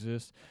straight up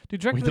exists.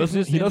 Dude, Well, he Dracula doesn't-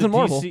 exists he in doesn't the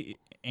Marvel. DC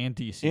and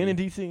DC. And in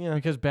DC, yeah.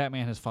 Because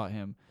Batman has fought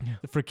him Yeah.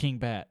 for King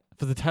Bat,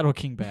 for the title of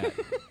King Bat.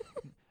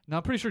 Now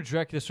I'm pretty sure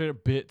Dracula straight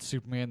up bit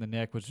Superman in the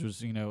neck, which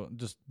was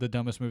just the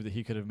dumbest move that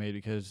he could have made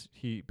because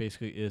he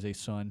basically is a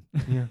son.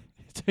 Yeah.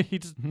 So he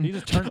just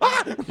turned.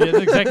 Yeah, that's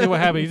exactly what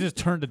happened. He just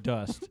turned to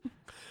dust.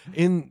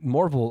 In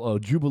Marvel,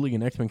 Jubilee,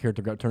 an X-Men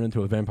character, got turned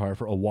into a vampire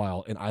for a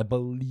while, and I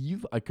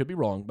believe, I could be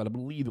wrong, but I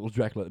believe it was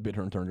Dracula that bit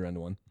her and turned her into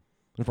one.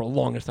 And for the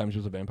longest time, she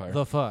was a vampire.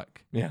 The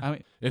fuck. Yeah. I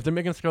mean, If they're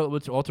making Scarlet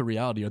Witch alter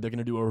reality, are they going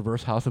to do a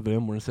reverse House of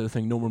M where instead of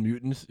saying no more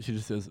mutants, she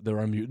just says there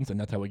are mutants, and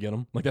that's how we get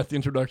them? Like, that's the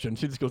introduction.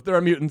 She just goes, there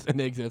are mutants, and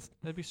they exist.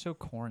 that'd be so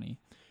corny.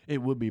 It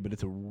would be, but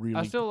it's a really,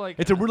 I still like.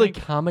 it's a I really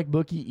think- comic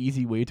booky,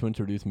 easy way to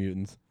introduce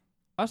mutants.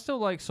 I still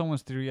like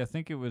someone's theory. I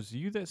think it was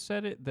you that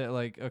said it. That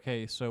like,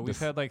 okay, so we've This-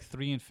 had like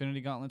 3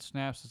 Infinity Gauntlet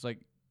snaps. It's like,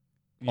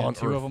 yeah, On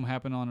 2 Earth. of them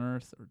happen on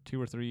Earth, or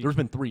 2 or 3. There's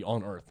been 3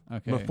 on Earth.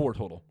 Okay. No, 4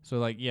 total. So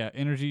like, yeah,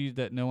 energy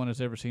that no one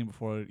has ever seen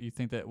before. You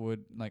think that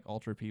would like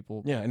alter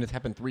people? Yeah, and it's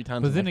happened 3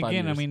 times. But in then like 5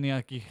 again, I years. mean,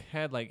 like you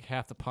had like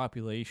half the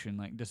population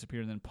like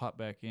disappear and then pop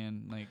back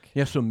in. Like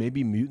Yeah, so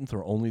maybe mutants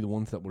are only the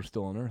ones that were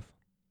still on Earth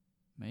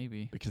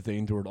maybe. because they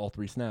endured all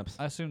 3 snaps.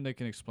 I assume they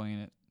can explain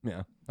it.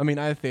 Yeah. I mean,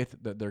 I have faith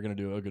that they're going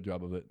to do a good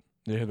job of it.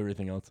 They have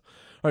everything else.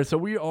 All right, so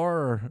we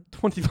are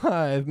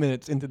 25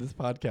 minutes into this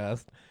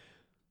podcast.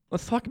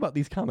 Let's talk about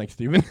these comics,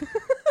 Steven.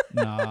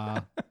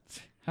 Nah.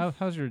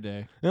 How's your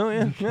day? Oh,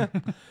 yeah, yeah.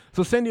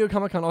 So San Diego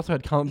Comic-Con also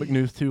had comic book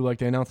news, too. Like,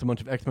 they announced a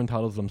bunch of X-Men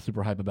titles I'm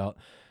super hype about.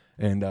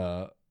 And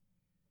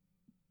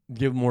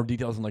give more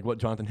details on, like, what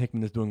Jonathan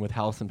Hickman is doing with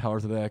House and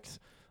Powers of X.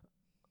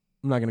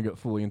 I'm not going to go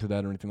fully into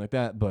that or anything like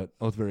that, but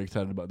I was very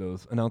excited about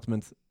those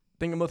announcements.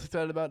 Thing I'm most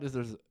excited about is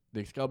there's the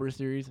Excalibur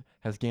series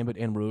has Gambit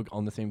and Rogue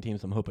on the same team,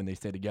 so I'm hoping they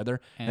stay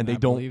together. And they I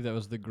don't. believe that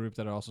was the group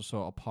that also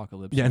saw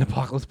Apocalypse. Yeah, in and it.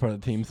 Apocalypse part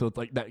of the team, so it's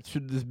like that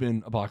should have just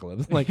been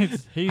Apocalypse. Like,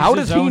 He's how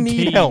his does he own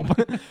need team. help?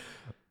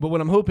 But what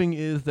I'm hoping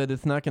is that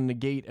it's not going to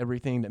negate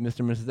everything that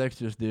Mr. and Mrs. X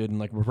just did and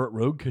like revert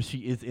Rogue, because she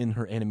is in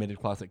her animated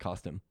classic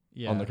costume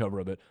Yeah. on the cover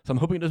of it. So I'm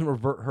hoping it doesn't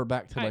revert her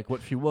back to like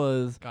what she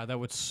was. God, that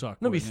would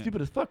suck. No, it'd be wouldn't it?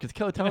 stupid as fuck, because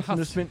Kelly Thompson how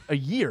has s- spent a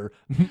year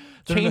They're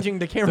changing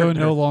the They're character.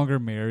 no longer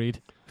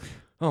married.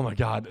 Oh my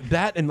god,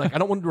 that and like I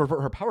don't want to revert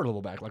her power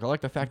level back. Like I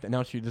like the fact that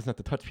now she doesn't have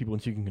to touch people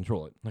and she can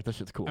control it. Like that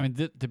shit's cool. I mean,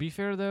 to be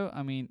fair though,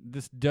 I mean,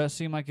 this does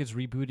seem like it's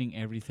rebooting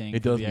everything. It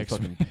for does the me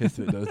X-Men. fucking piss.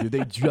 It does, dude.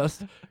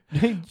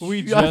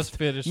 We just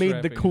finished made the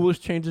wrapping up.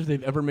 coolest changes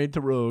they've ever made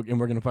to Rogue, and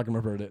we're gonna fucking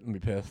revert it and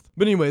be pissed.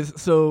 But anyways,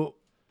 so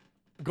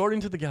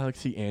Guardians of the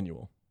Galaxy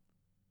annual.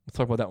 Let's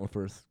talk about that one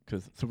first,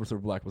 because Super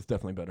Black was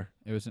definitely better.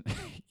 It was,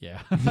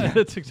 yeah,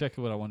 that's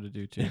exactly what I wanted to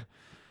do too.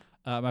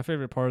 My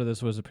favorite part of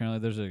this was apparently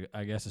there's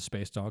a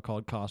space dog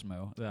called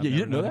Cosmo. That I've Yeah, you never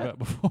didn't know known that? about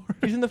before.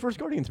 He's in the first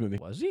Guardians movie.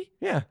 Was he?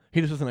 Yeah,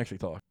 he just doesn't actually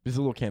talk. He's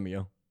a little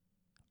cameo.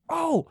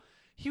 Oh,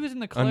 he was in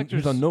the collector's.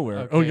 He's on Nowhere.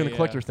 Okay, oh, he's in the yeah.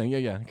 collector's thing.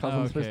 Yeah.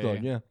 Cosmo the Space Okay.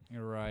 Dog. Yeah.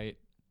 You're right,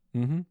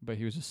 Mm-hmm. but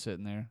he was just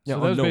sitting there. Yeah, so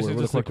on that was Nowhere, basically where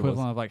the just the collector was.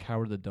 equivalent of like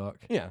Howard the Duck.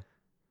 Yeah,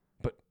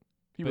 but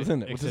he was But-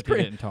 in it, which is except he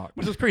great. didn't talk.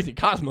 Which is crazy.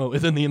 Cosmo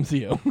is in the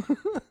MCU.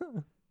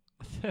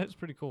 That's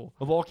pretty cool.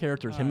 Of all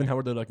characters, him and Alright.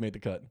 Howard the Duck made the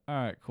cut. All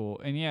right, cool.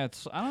 And yeah,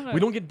 it's I don't know.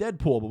 We don't get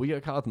Deadpool, but we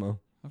get Cosmo.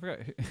 I forgot.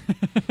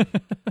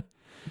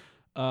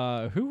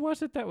 Who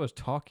was it that was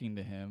talking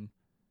to him?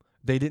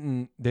 They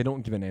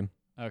don't give a name.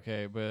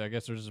 Okay, but I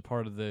guess there's a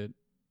part of the.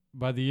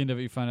 By the end of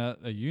it, you find out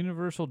a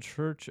Universal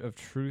Church of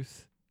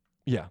Truth.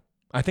 Yeah.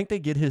 I think they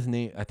get his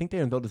name. I think they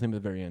unveiled his name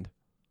at the very end,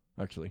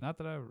 actually. Not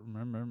that I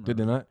remember. Did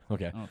they not?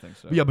 Okay. I don't think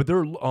so. But yeah, but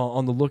they're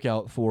on the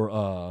lookout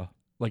for,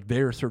 like,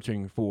 they're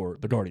searching for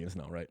the Guardians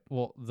now, right?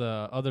 Well,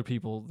 the other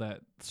people that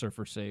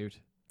Surfer saved.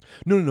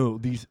 No.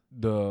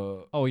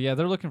 Oh yeah,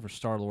 they're looking for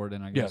Star-Lord,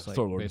 and I Yeah, guess like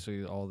Star-Lord.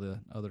 basically all the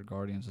other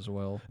Guardians as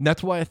well. And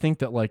that's why I think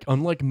that, like,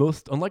 unlike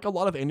a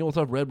lot of annuals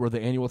I've read where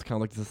the annual is kind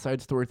of like it's a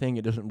side story thing,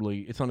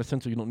 it's not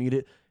essential, you don't need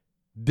it.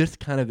 This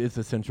kind of is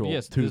essential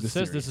Yes, to this the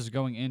says series. this is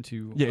going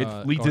into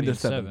Yeah, it leads into Guardians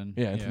 7.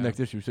 Yeah, into the next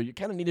issue. So you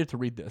kind of needed to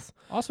read this.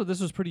 Also, this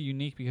was pretty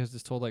unique because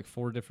this told like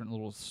 4 different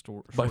little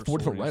stories By 4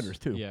 different writers,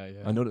 too. Yeah.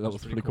 I know that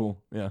was pretty cool.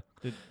 Yeah.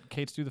 Did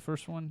Cates do the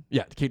first one?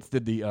 Yeah, Kate's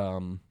did the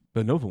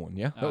Nova one,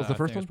 yeah? That was the I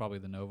first think it was one? probably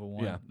the Nova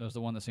one. Yeah. That was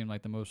the one that seemed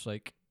like the most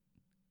like,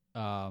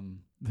 the one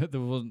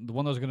that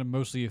was going to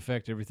mostly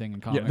affect everything in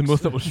comics. Yeah, the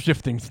most that was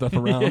shifting stuff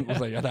around was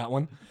like that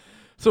one.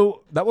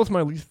 So that was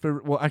my least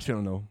favorite. Well, actually, I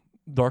don't know.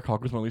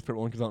 Darkhawk was my least favorite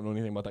one because I don't know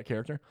anything about that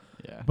character.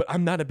 Yeah. But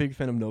I'm not a big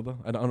fan of Nova.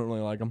 I don't really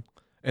like him.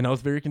 And I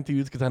was very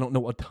confused because I don't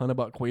know a ton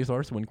about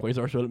Quasar. So when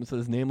Quasar showed up and said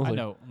his name, I was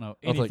I like, know was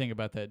anything like-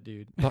 about that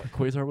dude. thought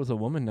Quasar was a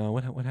woman now.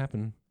 What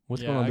happened?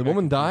 What's Yeah, going on? I Did the got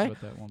woman confused die?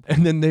 about that one.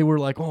 And then they were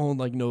like, oh,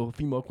 like, no,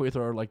 female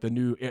Quasar, like the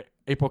new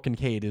April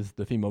Kincaid is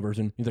the female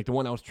version. He's like, the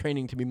one I was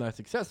training to be my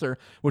successor,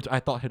 which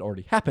I thought had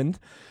already happened.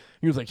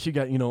 He was like, she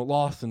got,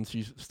 lost and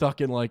she's stuck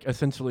in, like,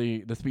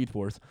 essentially the Speed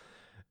Force.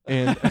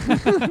 And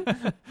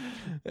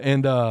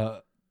and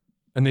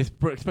they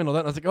explained all that.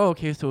 And I was like, oh,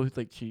 okay, so it's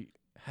like she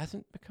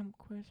hasn't become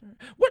Quasar.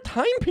 What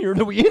time period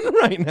are we in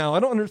right now? I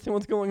don't understand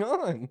what's going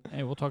on.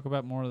 Hey, we'll talk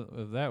about more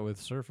of that with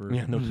Surfer.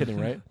 Yeah, no kidding,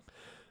 right?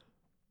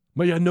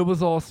 But yeah,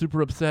 Nova's all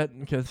super upset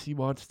because he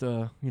watched,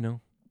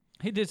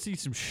 He did see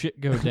some shit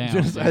go down.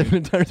 genocide of dude. an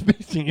entire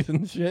species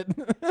and shit.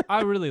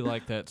 I really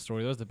like that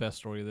story. That was the best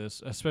story of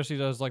this. Especially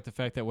does like the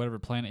fact that whatever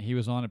planet he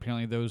was on,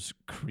 apparently those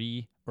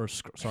Kree or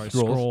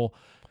Skrull,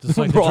 just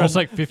like We're all dressed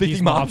like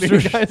 50s mafia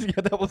mobsters. guys.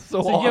 Yeah, that was so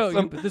It's like,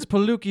 awesome. Yo, this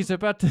Paluki's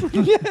about to.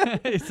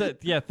 He said,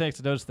 yeah, thanks.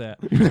 I noticed that.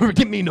 You never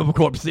get me,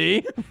 Novacorp,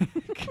 see?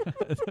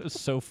 That was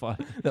so fun.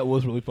 That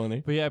was really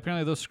funny. But yeah,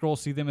 apparently those Skrulls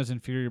see them as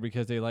inferior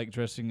because they like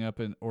dressing up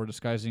or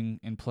disguising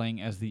and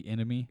playing as the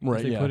enemy, Right,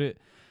 as they yeah. put it.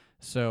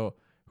 So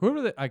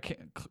whoever I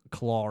can't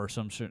Claw or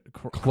some shit.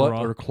 Cluck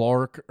or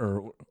Clark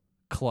or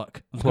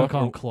Cluck. I'm Cluck gonna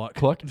call or- him Cluck.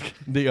 Cluck,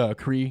 the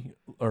Kree,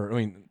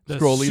 The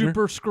Skrull leader.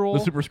 Super Skrull.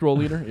 The Super Skrull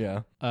leader,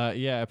 yeah.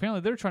 Yeah,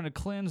 apparently they're trying to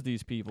cleanse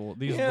these people,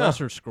 these Yeah.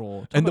 lesser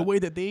Skrull. And the way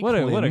that they what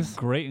a cleanse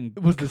great and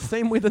was the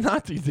same way the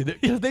Nazis did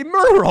it because they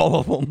murder all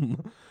of them.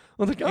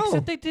 I was like, oh,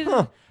 except they did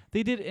huh.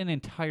 they did an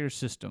entire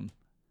system.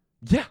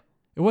 Yeah.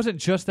 It wasn't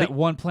just that They-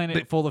 one planet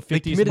they- full of They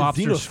 50s committed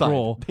mobster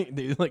Skrull. genocide.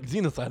 They like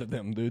genocided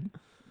them, dude.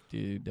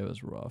 Dude, that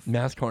was rough.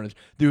 Mass carnage,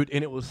 dude,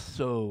 and it was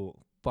so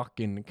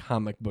fucking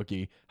comic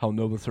booky how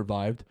Nova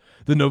survived.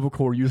 The Nova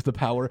Corps used the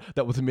power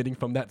that was emitting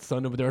from that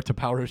sun over there to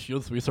power his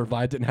shield, so he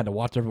survived it and had to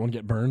watch everyone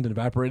get burned and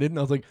evaporated. And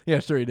I was like, yeah,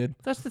 sure he did.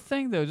 That's the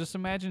thing, though. Just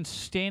imagine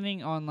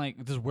standing on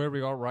like just where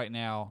we are right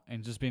now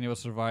and just being able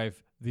to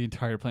survive the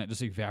entire planet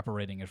just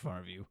evaporating in front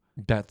of you.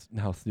 That's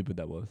how stupid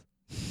that was.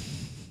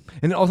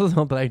 And it also doesn't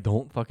help that I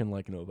don't fucking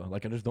like Nova.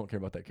 Like, I just don't care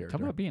about that character.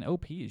 Talk about being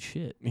OP as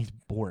shit. He's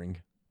boring.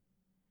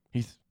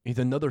 He's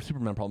another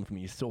Superman problem for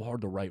me. He's so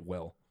hard to write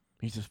well.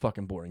 He's just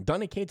fucking boring.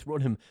 Donny Cates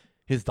wrote him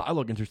his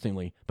dialogue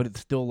interestingly, but it's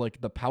still like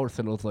the power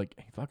settle is like,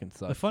 hey, fucking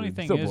sucks. The funny dude.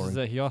 thing So is boring.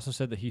 that he also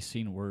said that he's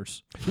seen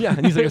worse. Yeah,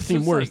 and he's like, I've It's seen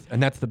just worse, like-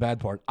 and that's the bad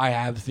part. I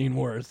have seen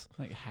worse.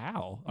 Like,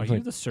 how? I Are was you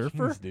like, the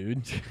surfer? "Jeez,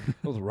 dude?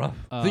 That was rough.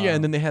 So yeah,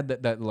 and then they had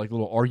that like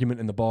little argument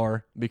in the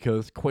bar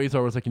because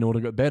Quasar was like, you know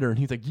what'll get better, and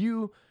he's like,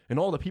 you and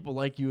all the people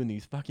like you and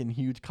these fucking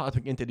huge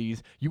cosmic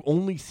entities, you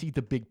only see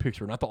the big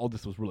picture. And I thought all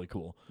this was really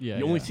cool. Yeah,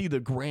 you only yeah. see the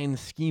grand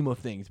scheme of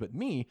things, but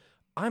me,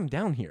 I'm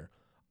down here.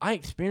 I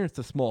experience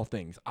the small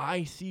things.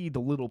 I see the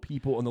little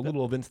people and the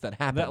little events that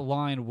happen. That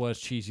line was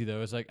cheesy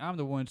though. It's like I'm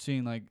the one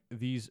seeing like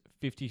these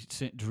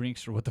 50-cent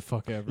drinks or what the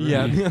fuck ever.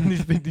 yeah,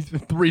 these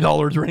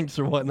 $3 drinks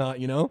or whatnot,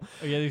 you know?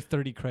 Oh, yeah, these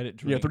 30 credit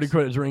drinks. Yeah, 30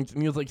 credit drinks.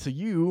 And he was like, so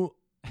you...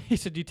 He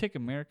said, "Do you take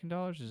American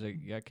dollars?" He's like,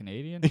 "Yeah,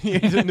 Canadian." he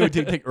said, no,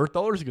 take Earth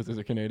dollars? He goes, there's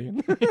a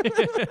Canadian.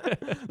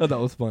 Thought that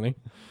was funny.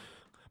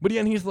 But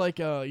yeah, and he's like,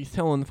 he's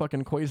telling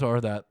fucking Quasar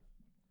that,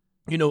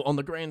 you know, on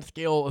the grand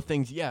scale of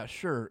things, yeah,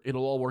 sure,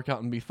 it'll all work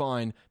out and be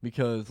fine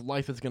because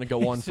life is going to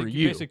go on He's for like,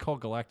 you. basically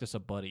called Galactus a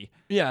buddy.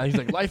 Yeah, he's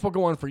like, life will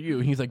go on for you.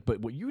 He's like, but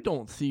what you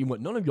don't see,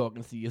 what none of y'all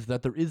can see, is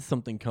that there is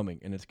something coming,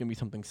 and it's going to be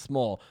something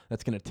small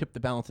that's going to tip the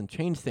balance and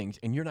change things,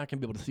 and you're not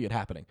going to be able to see it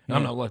happening. And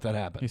I'm Yeah. not going to let that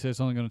happen. He said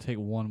it's only going to take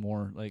one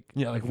more, like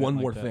event one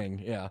like more that. thing.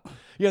 Yeah.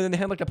 Yeah, then they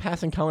had like a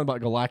passing comment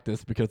about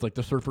Galactus because like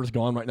the surfer's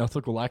gone right now,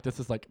 so Galactus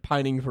is like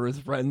pining for his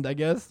friend, I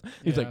guess.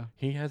 He's like, Yeah.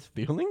 he has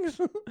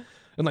feelings?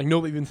 And like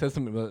nobody even says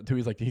something about it too.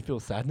 He's like, do he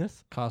feel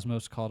sadness?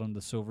 Cosmos called him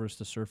the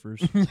silverest of surfers.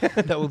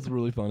 Yeah, that was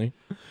really funny.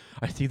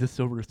 I see the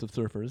silverest of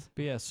surfers.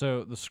 But yeah,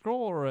 so the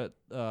Skrull are at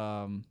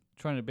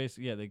trying to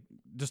basically, they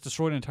just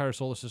destroyed an entire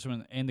solar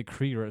system, and the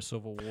Kree are at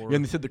civil war. Yeah,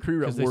 and they said the Kree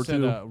are at because they war said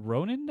too.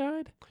 Ronan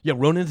died. Yeah,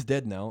 Ronan's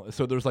dead now.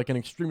 So there's like an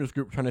extremist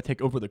group trying to take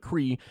over the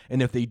Kree,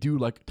 and if they do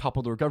like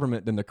topple their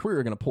government, then the Kree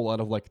are going to pull out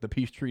of like the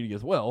peace treaty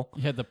as well.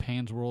 You had the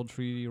Pan's World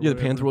Treaty. Or Yeah, the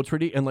Pan's whatever. World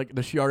Treaty, and like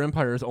the Shi'ar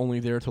Empire is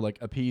only there to like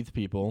appease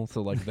people,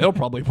 so like they'll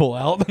probably pull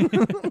out.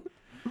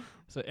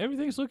 So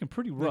everything's looking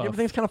pretty Like, rough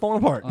everything's kind of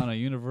falling apart. on a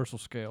universal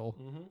scale.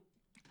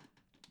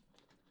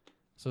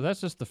 So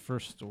that's just the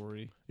first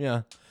story.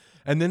 Yeah,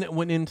 and then it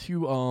went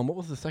into what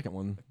was the second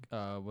one?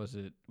 Was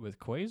it with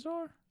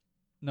Quasar?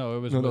 No, it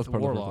was No, that with was part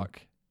of the first one.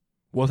 Warlock.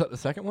 Was that the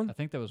second I one?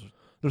 think that was.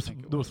 think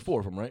it There was was. 4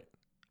 of them, right?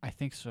 I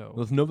think so.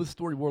 There was Nova's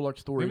story, Warlock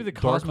story, Maybe the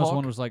Darkhawk. Cosmos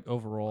one was like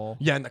overall.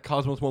 Yeah, and the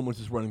Cosmos one was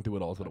just running through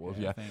it all. Is what it was.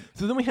 Okay, Yeah. I think.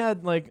 So then we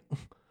had like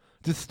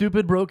just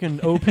stupid broken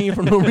OP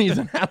for no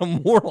reason.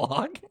 Adam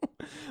Warlock.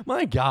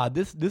 My God,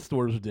 this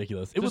story was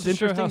ridiculous. It Just was to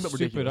show interesting, how but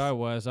stupid ridiculous. I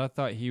was. I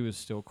thought he was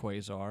still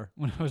Quasar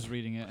when I was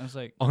reading it. I was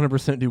like,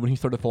 100%, dude. When he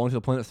started falling to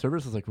the planet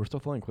Cerberus, I was like, we're still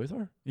flying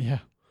Quasar? yeah,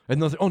 And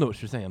then I was like, oh no, it's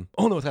Shazam.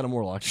 Oh no, it's Adam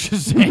Warlock.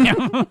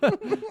 Shazam.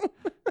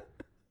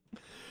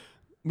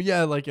 But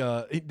yeah, like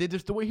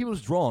just the way he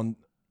was drawn,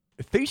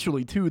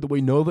 facially too, the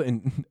way Nova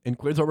and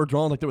Quasar were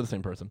drawn, like they were the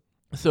same person.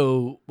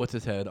 So what's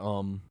his head?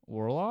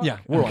 Warlock. Yeah,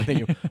 Warlock. Thank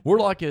you.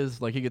 Warlock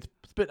is like he gets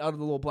spit out of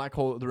the little black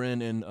hole that they're in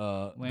Lands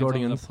on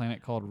Guardians. a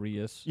planet called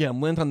Rius. Yeah,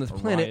 lands on this or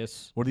planet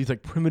Rius. where these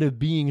like primitive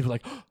beings are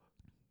like,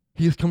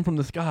 he has come from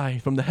the sky,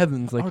 from the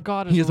heavens. Like Our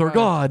God he has is our arrived.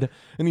 God.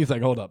 And he's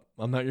like, hold up,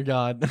 I'm not your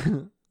God.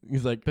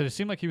 He's like, But it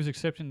seemed like he was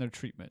accepting their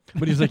treatment.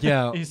 but he's like,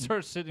 yeah. He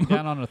starts sitting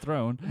down on a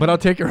throne. But I'll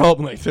take your help,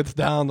 and like sits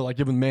down to like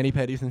give him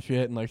mani-pedis and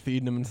shit and like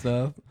feeding him and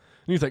stuff. And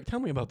he's like, tell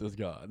me about this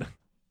God.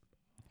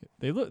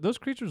 Those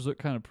creatures look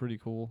kind of pretty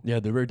cool. Yeah,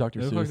 they're very Dr.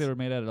 They look Seuss. like they were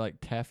made out of like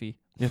taffy.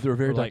 Yeah, they were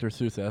very or, like- Dr.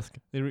 Seuss-esque.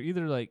 They were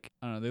either like,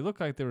 I don't know, they look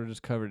like they were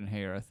just covered in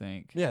hair, I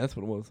think. Yeah, that's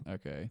what it was.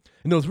 Okay.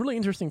 And it was a really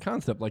interesting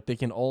concept. Like they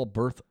can all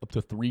birth up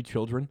to 3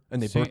 children,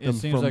 and they birth It them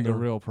seems from like their a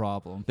real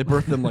problem. They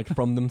birth them like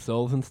from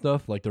themselves and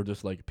stuff. Like they're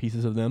just like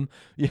pieces of them.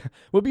 Yeah,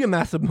 would be a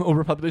massive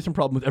overpopulation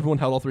problem if everyone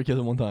had all 3 kids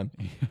at one time.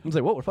 I was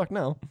like, what? We're fucked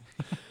now.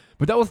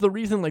 But that was the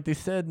reason. Like they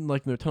said,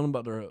 like they're telling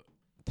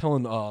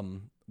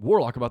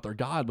Warlock about their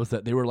God was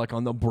that they were like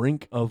on the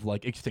brink of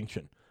like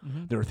extinction.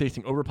 Mhm. They were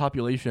facing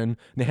overpopulation. And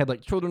they had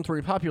like children to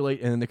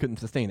repopulate, and then they couldn't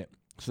sustain it.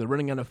 So they're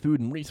running out of food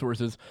and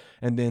resources.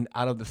 And then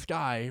out of the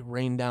sky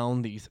rained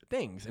down these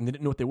things, and they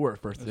didn't know what they were at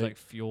first. It was like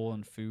fuel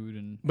and food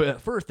and. But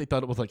at first, they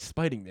thought it was like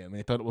spiting them, and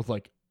they thought it was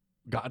like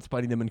God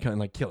spiting them and kind of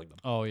like killing them.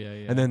 Oh yeah,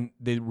 yeah. And then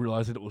they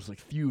realized that it was like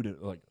feud.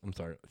 Like I'm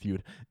sorry,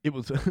 feud. It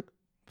was,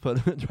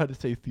 but I tried to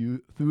say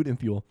food and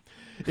fuel.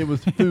 It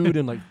was food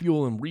and like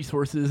fuel and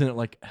resources, and it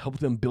like helped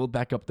them build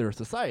back up their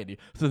society.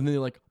 So then they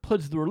like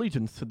pledged their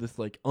allegiance to this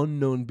like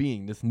unknown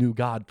being, this new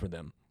God for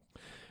them.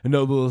 And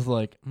Nova was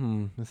like,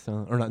 this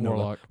sounds, or not Nova.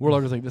 Warlock.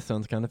 Warlock was like, this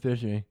sounds kind of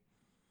fishy.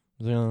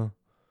 Yeah.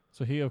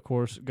 So he of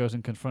course goes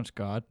and confronts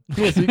God.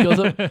 Yeah, so he goes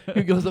up.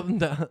 He goes up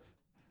and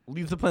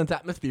leaves the planet's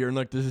atmosphere, and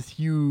like there's this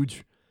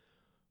huge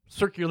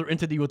circular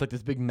entity with like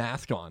this big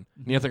mask on.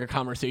 And he has like a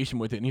conversation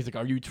with it, and he's like,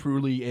 "Are you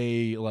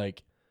truly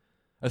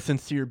a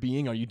sincere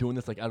being? Are you doing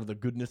this like out of the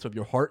goodness of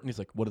your heart?" And he's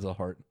like, "What is a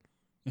heart?"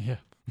 Yeah.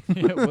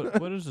 Yeah.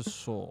 What is a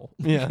soul?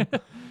 Yeah,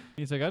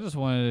 He's like, I just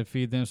wanted to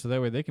feed them so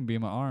that way they can be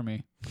in my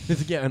army.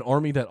 it's like, yeah, an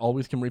army that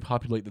always can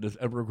repopulate, that is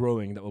ever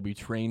growing, that will be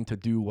trained to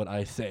do what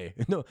I say.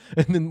 No,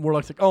 and then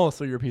Warlock's like, "Oh,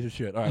 so you're a piece of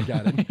shit. All right,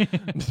 got it.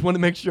 Just want to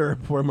make sure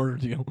before I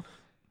murdered you."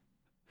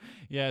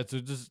 Yeah, so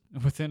just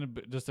within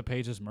just a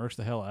page, just murks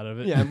the hell out of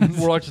it. Yeah, and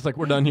Warlock's just like,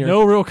 we're done here.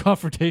 No real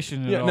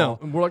confrontation at Yeah, all. no.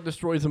 And Warlock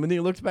destroys him, and then he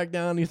looks back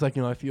down. And he's like,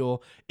 I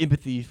feel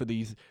empathy for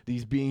these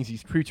beings,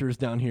 these creatures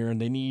down here, and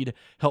they need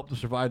help to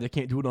survive. They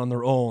can't do it on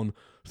their own.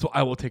 So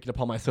I will take it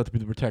upon myself to be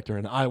the protector,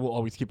 and I will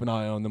always keep an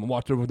eye on them and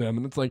watch over them.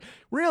 And it's like,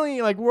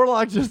 really, like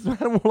Warlock's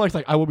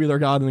like, I will be their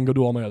god, and then go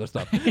do all my other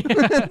stuff.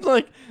 It's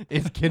like,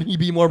 can he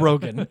be more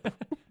broken?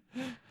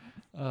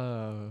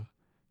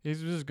 He's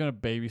just gonna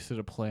babysit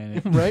a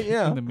planet, Right?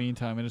 Yeah. In the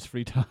meantime, in his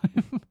free time.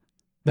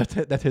 That's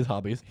it. That's his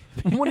hobbies.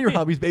 One of your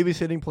hobbies,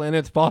 babysitting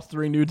planets,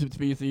 fostering new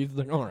species. It's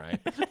like, all right,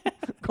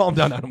 calm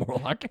down, Adam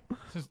Warlock.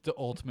 This is the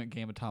ultimate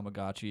game of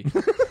Tamagotchi.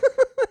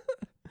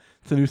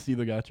 It's a new Steve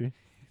Agotchi.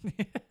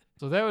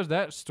 So that was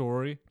that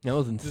story. That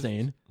was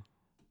insane.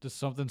 Just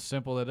something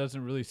simple that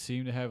doesn't really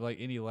seem to have like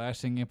any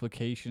lasting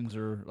implications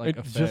or like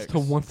effects. Just to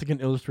once again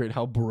illustrate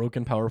how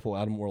broken powerful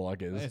Adam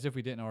Warlock is. As if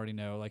we didn't already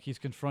know. Like he's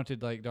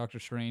confronted like Doctor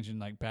Strange and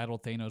like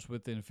battled Thanos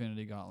with the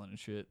Infinity Gauntlet and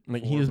shit.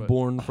 Like before, he is but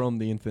born from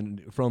the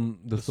The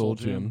Soul Soul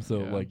Gem. Gem, So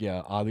yeah. like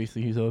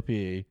obviously he's OP.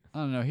 I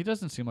don't know. He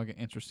doesn't seem like an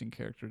interesting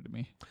character to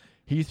me,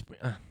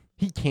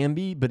 He can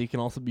be, but he can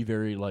also be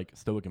very like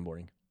stoic and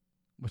boring.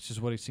 which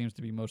is what he seems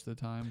to be most of the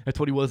time. That's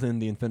what he was in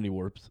the Infinity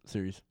Warps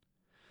series.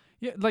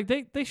 Yeah, like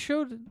they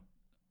showed.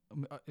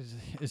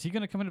 Is he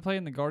going to come into play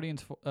in the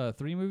Guardians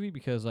 3 movie?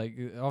 Because like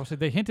obviously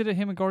they hinted at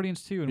him in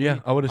Guardians 2.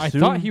 And I would I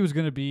assume. thought he was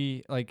going to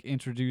be like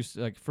introduced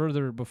like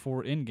further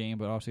before Endgame,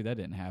 but obviously that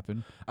didn't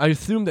happen. I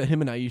assume that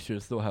him and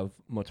Aisha still have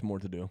much more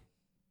to do.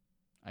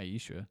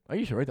 Aisha,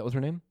 Aisha, right? That was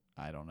her name.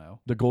 I don't know.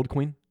 The Gold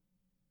Queen.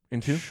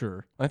 In 2?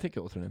 Sure. I think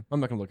it was her name.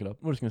 I'm not gonna look it up.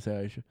 We're just gonna say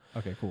Aisha.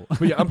 Okay, cool.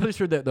 But yeah, I'm pretty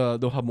sure that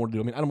they'll have more to do.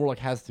 I mean, Adam Warlock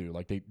has to.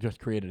 Like they just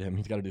created him.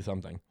 He's got to do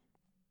something.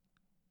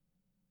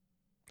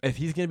 If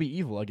he's gonna be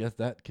evil, I guess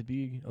that could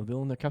be a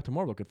villain that Captain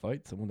Marvel could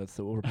fight. Someone that's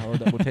so overpowered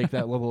that would take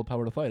that level of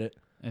power to fight it.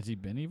 Has he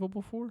been evil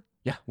before?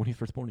 Yeah, when he's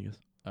first born, he is.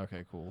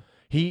 Okay, cool.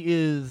 He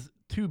is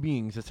two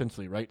beings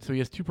essentially, right? So he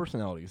has two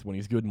personalities: when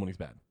he's good and when he's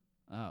bad.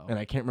 Oh. And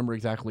I can't remember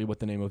exactly what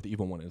the name of the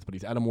evil one is, but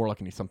he's Adam Warlock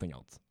and he's something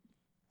else.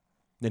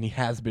 Then he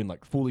has been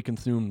like fully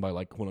consumed by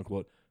like quote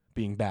unquote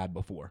being bad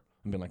before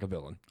and been like a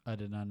villain. I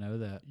did not know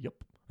that. Yep.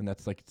 And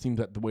that's like, it seems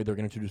that the way they're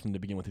going to introduce him to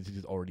begin with is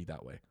he's already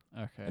that way.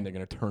 Okay. And they're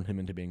going to turn him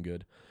into being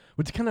good.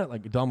 Which is kind of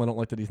like dumb. I don't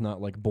like that he's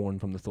not like born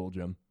from the Soul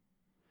Gem.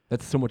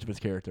 That's so much of his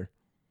character.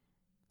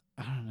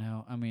 I don't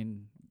know. I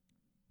mean,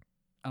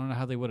 I don't know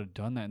how they would have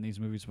done that in these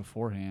movies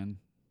beforehand.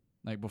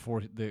 Like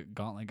before the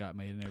Gauntlet got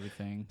made and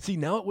everything. See,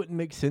 now it wouldn't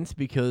make sense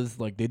because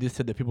like they just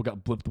said that people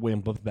got blipped away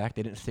and blipped back.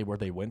 They didn't say where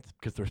they went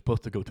because they're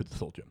supposed to go to the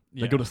Soul Gem.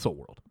 Yeah. They go to Soul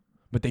World.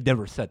 But they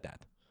never said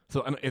that.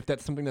 So if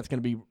that's something that's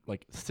going to be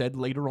like said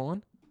later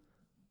on,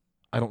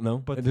 I don't know.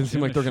 But it doesn't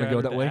seem like they're going to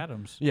go that way.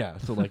 Atoms. Yeah,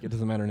 so like it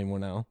doesn't matter anymore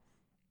now.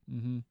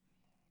 Mm-hmm.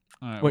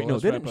 All right. Wait, well, no,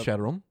 let's they wrap didn't up.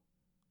 shatter them.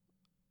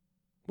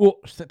 Well,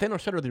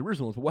 Thanos shattered the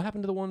originals, but what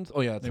happened to the ones?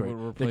 Oh yeah, that's They right. were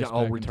They replaced got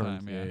all back in returned.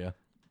 time, yeah, yeah.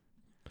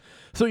 yeah.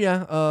 So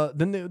yeah,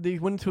 then they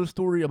went into a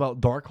story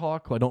about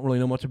Darkhawk, who I don't really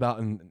know much about,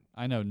 and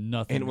I know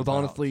nothing. it was about.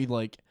 honestly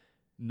like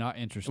not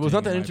interesting. it was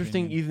not that in my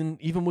interesting. opinion.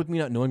 Even with me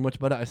not knowing much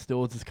about it, I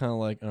still was just kind of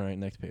like, all right,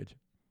 next page.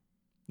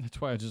 That's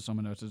why I just on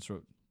my notes just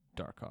wrote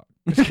Darkhawk.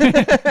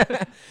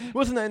 It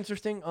wasn't that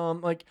interesting.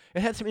 Like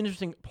it had some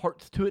interesting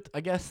parts to it.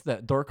 I guess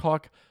that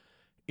Darkhawk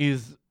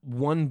is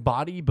one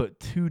body but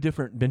two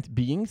different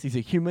beings. He's a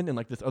human and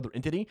like this other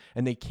entity,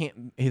 and they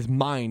can't. His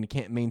mind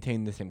can't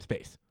maintain the same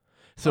space.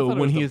 So I thought it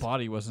when was he the is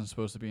body wasn't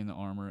supposed to be in the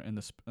armor, and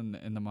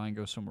and the mind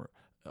goes somewhere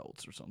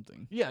else or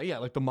something. yeah,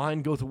 like the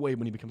mind goes away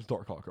when he becomes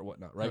Darkhawk or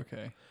whatnot, right?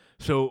 Okay.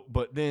 So,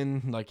 but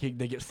then like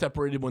they get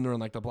separated when they're in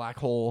like the black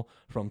hole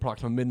from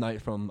Proxima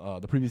Midnight from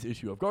the previous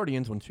issue of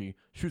Guardians when she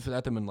shoots it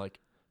at them and like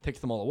takes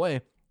them all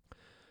away.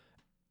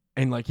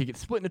 And like he gets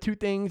split into two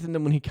things, and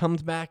then when he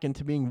comes back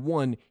into being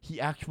one,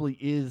 he actually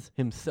is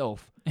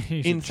himself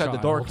He's a inside the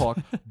child.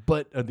 Darkhawk,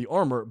 but the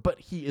armor. But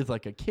he is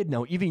like a kid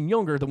now, even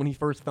younger than when he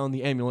first found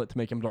the amulet to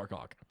make him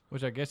Darkhawk.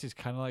 Which I guess he's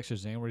kind of like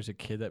Shazam, where he's a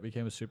kid that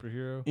became a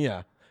superhero.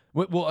 Yeah.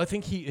 Well, I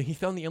think he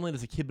found the amulet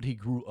as a kid, but he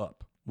grew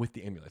up with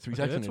the amulet, so he's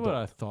Okay, actually that's an what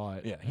adult. I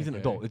thought. Yeah, he's an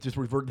Okay. adult. It just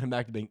reverted him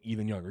back to being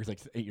even younger. He's like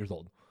 8 years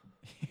old.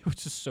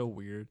 Which is so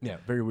weird. Yeah,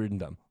 very weird and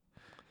dumb.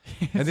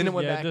 And then it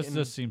went back This and-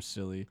 just seems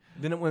silly.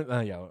 Then it went,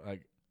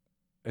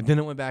 and then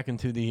it went back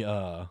into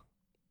the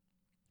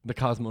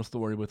Cosmos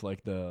story with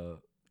like the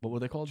what were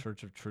they called?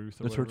 Church of Truth.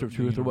 The Church of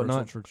Truth or Universal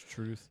whatnot? Church of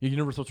Truth. The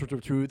Universal Church of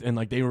Truth, and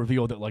like they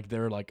revealed that like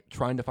they're like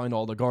trying to find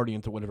all the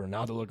Guardians or whatever.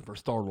 Now they're looking for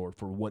Star-Lord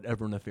for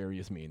whatever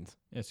nefarious means.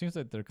 Yeah, it seems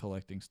like they're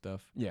collecting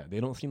stuff. Yeah, they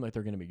don't seem like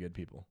they're gonna be good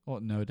people. Well,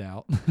 no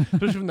doubt.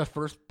 Especially from the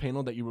first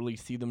panel that you really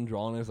see them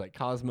drawn as like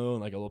Cosmo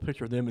and like a little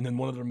picture of them, and then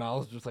one of their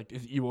mouths just like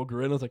this evil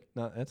grin. I was like,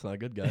 nah, that's not a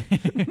good guy.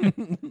 I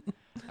don't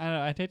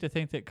know, I'd hate to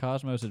think that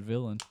Cosmo's a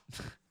villain.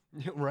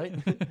 Right?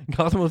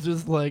 Cosmo's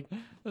just like,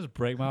 Just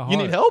break my heart. you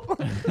need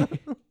help?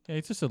 Yeah,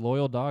 he's just a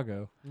loyal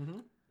doggo. Mm-hmm.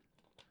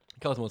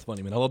 Cosmo's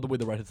funny, man. I love the way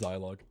they write his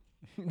dialogue.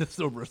 The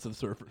soberest of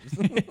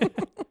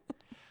surfers.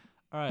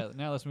 All right,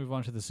 now let's move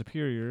on to the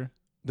superior.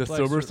 The Black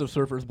soberest of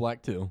surfers,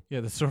 black too. Yeah,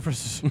 the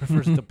surfers,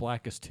 the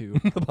blackest too.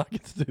 The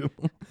blackest too.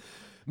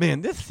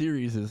 Man, this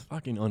series is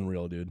fucking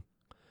unreal, dude.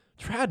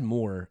 Trad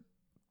Moore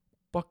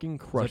fucking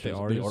crushes the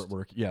artist?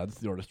 artwork. Yeah, this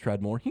is the artist,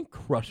 Trad Moore. He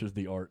crushes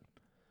the art.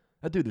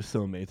 That dude is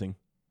so amazing.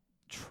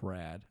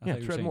 Trad. Yeah,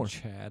 thought you were Trad saying Moore.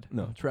 Chad.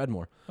 No, Trad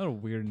Moore. What a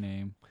weird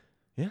name.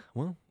 Yeah,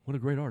 well, what a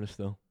great artist,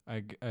 though.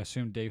 I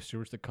assume Dave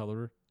Stewart's the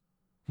colorer.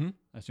 Hmm?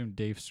 I assume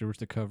Dave Stewart's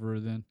the coverer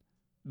then.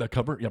 The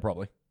cover? Yeah,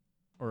 probably.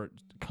 Or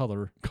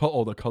color.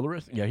 The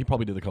colorist? Yeah, he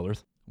probably did the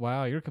colors.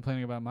 Wow, you're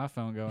complaining about my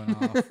phone going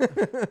off.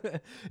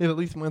 If at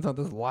least mine's not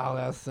this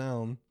wild-ass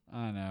sound.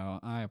 I know.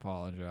 I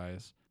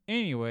apologize.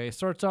 Anyway, it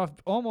starts off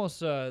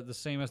almost the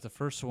same as the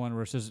first one,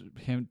 where it says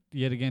him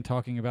yet again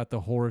talking about the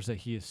horrors that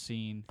he has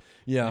seen.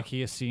 Yeah. Like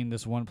he has seen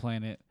this one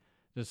planet,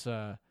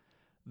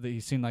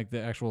 he's seen like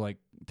the actual like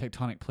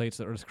tectonic plates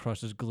that Earth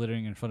crushes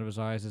glittering in front of his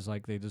eyes as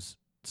like they just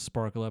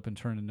sparkle up and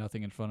turn to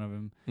nothing in front of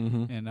him.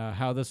 Mm-hmm. And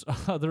how this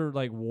other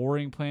like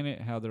warring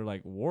planet, how they're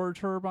like war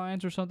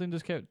turbines or something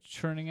just kept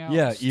churning out.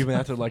 Yeah, even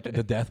after like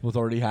the death was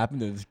already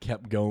happened, it just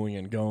kept going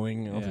and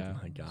going. And I was Yeah.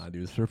 like, my God,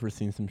 dude, Surfer's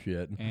seen some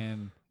shit.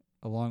 And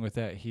along with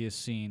that, he has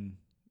seen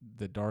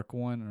the Dark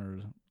One, or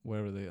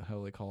whatever the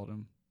hell they called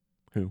him.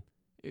 Who?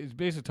 It's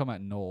basically talking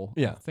about Null.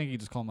 Yeah. I think he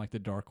just called him like the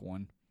Dark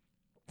One.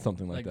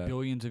 Something like that.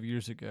 Billions of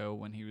years ago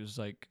when he was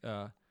like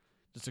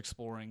just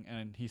exploring,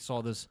 and he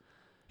saw this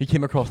He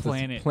came across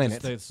planet, this planet.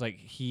 just that's like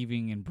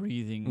heaving and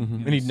breathing. Mhm.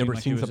 And it he'd seemed never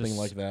like seen it was something just,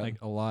 like that. like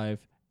alive.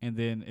 And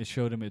then it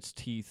showed him its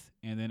teeth,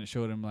 and then it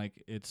showed him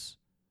like its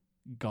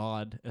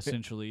God,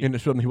 essentially. And it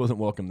showed him he wasn't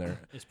welcome there.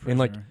 Its And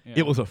like, prisoner, yeah.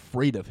 it was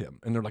afraid of him.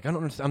 And they're like, I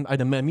don't understand. I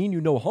mean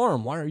you no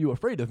harm. Why are you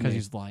afraid of me? because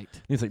he's light.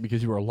 And he's like,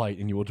 because you are light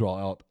and you will draw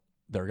out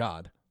their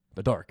God,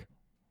 the dark.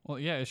 Well,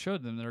 yeah, it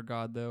showed them their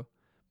God though,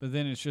 but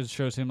then it just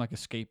shows him like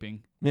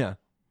escaping. Yeah.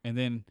 And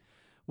then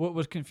what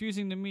was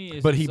confusing to me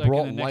is But it's he like in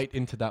brought the next- light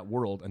into that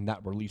world, and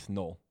that released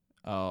Null.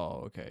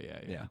 Oh, okay,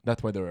 yeah. Yeah.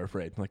 That's why they were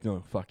afraid. Like,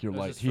 no, fuck, you're That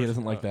was light. his He first,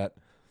 doesn't like that.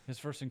 His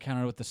first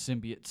encounter with the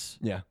symbiotes.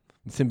 Yeah.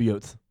 The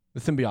symbiotes. The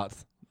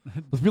symbiotes.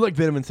 Let's be like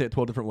Venom and say it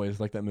 12 different ways,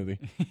 like that movie.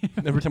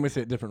 Every time I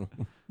say it different,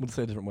 we'll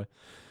say it a different way.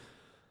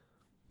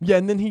 Yeah,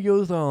 and then he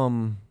goes,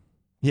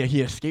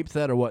 he escapes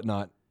that or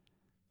whatnot.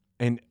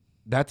 And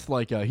that's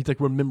like, he's like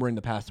remembering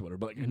the past or whatever.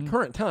 But like in Mhm.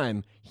 current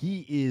time,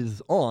 he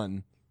is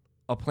on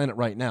a planet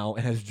right now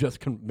and has just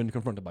been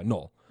confronted by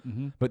Null.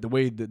 Mm-hmm. But the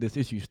way that this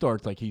issue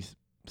starts, like he's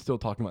still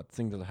talking about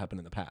things that have happened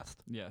in the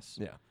past. Yes.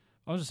 Yeah.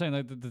 I was just saying,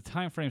 like, the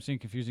time frame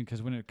seemed confusing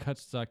because when it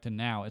cuts like to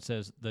now, it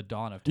says the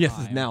dawn of time. Yes,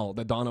 it's now.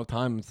 The dawn of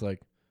time. It's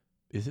like,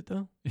 is it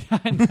though? Yeah,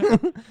 I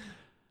know.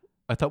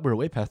 I thought we were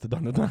way past the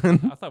dawn of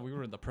time. I thought we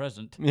were in the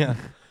present. Yeah.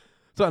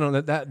 So I don't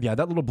know that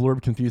little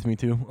blurb confused me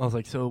too. I was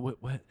like, so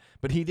what?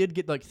 But he did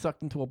get like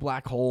sucked into a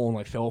black hole and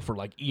like fell for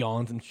like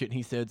eons and shit.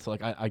 He said so.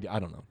 Like I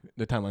don't know.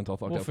 The timeline's all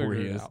fucked We'll up where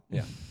he figure it is. out.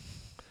 Yeah.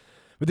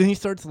 But then he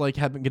starts like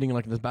getting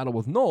like this battle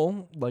with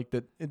Null. Like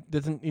that, it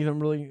doesn't even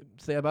really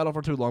stay a battle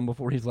for too long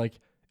before he's like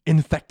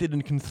infected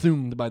and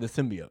consumed by the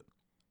symbiote.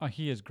 Oh,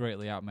 he is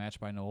greatly outmatched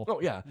by Noel. Oh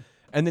yeah.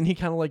 And then he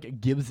kind of like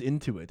gives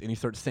into it and he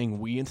starts saying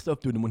we and stuff,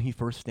 dude. And when he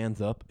first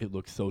stands up, it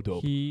looks so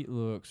dope. He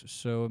looks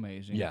so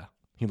amazing. Yeah,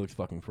 he looks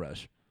fucking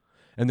fresh.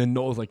 And then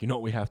Noel's like, you know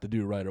what we have to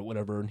do, right, or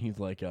whatever. And he's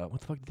like, what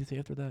the fuck did he say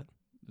after that?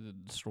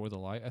 Destroy the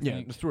light, I Yeah,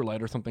 think. destroy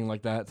light or something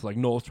like that. So like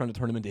Noel's trying to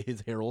turn him into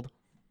his herald.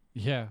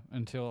 Yeah,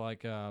 until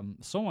like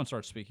someone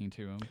starts speaking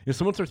to him. Yeah,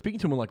 someone starts speaking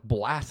to him and like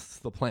blasts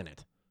the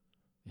planet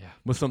Yeah.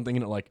 with something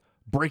and it like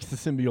breaks the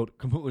symbiote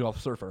completely off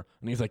Surfer.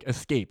 And he's like,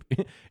 escape.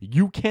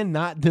 You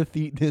cannot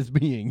defeat this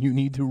being. You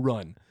need to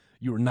run.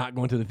 You are not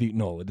going to defeat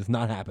Noel. It is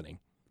not happening.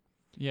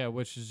 Yeah,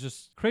 which is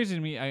just crazy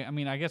to me. I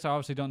mean, I guess I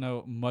obviously don't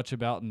know much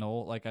about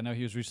Noel. Like, I know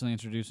he was recently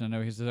introduced, and I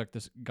know he's like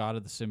this god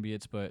of the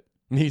symbiotes, but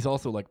And he's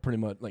also like pretty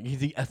much like he's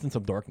the essence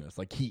of darkness.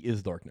 Like he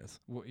is darkness.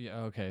 yeah,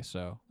 okay,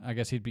 so I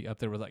guess he'd be up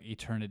there with like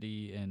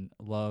eternity and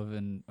love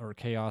and or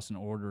chaos and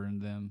order in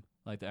them,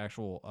 like the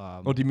actual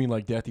Oh, do you mean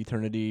like death,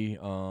 eternity?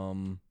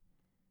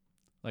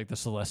 like the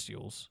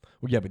Celestials.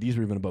 Well, yeah, but these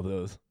are even above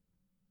those.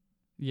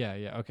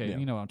 Yeah, okay, Yeah.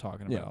 you know what I'm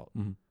talking about.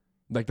 Mhm.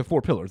 Like the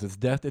four pillars. It's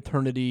death,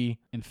 eternity,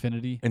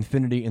 Infinity,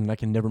 infinity, and I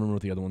can never remember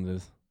what the other one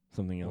is.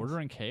 Something else. order,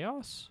 and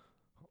chaos.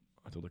 I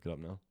have to look it up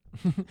now.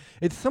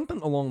 It's something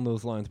along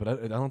those lines, but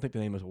I don't think the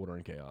name is Order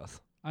and Chaos.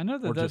 I know Or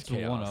that just that's one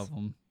chaos. of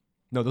them,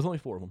 No, there's only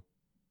 4 of them.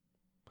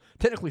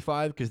 Technically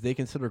 5 because they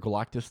consider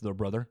Galactus their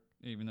brother,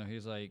 even though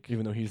he's like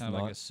even though he's kind not.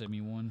 of like a semi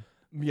one.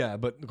 Yeah,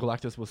 but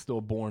Galactus was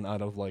still born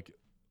out of like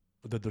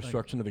the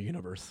destruction of a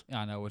universe.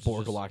 I know, which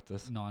For is just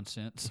Galactus.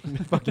 nonsense.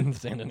 Fucking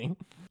insanity.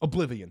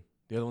 Oblivion.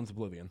 The other one's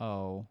Oblivion.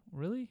 Oh,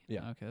 really?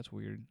 Yeah. Okay, that's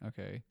weird.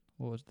 Okay.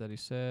 What was that he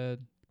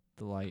said?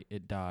 The light,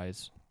 it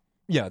dies.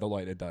 Yeah, the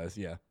light it dies.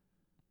 Yeah,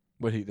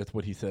 that's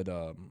what he said.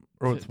 Or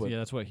it's what Yeah,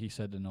 that's what he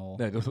said to Noel.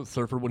 yeah, that's what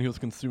Surfer when he was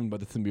consumed by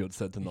the symbiote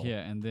said to Noel.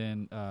 Yeah, and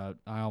then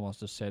I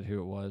almost just said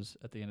who it was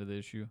at the end of the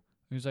issue.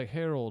 He was like,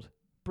 Harold,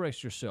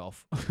 brace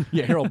yourself.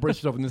 Yeah, Harold breaks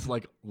stuff and this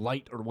like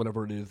light or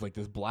whatever it is, like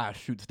this blast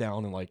shoots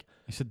down and like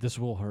He said, this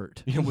will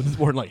hurt. you know with this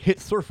word like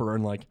hits Surfer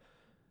and like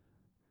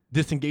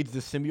disengage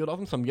this symbiote off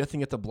him. So I'm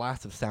guessing it's a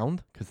blast of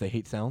sound because they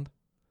hate sound.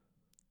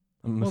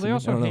 Well, they I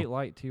also don't hate know.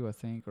 light too, I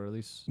think, or at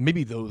least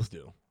Maybe those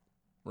do,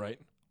 right?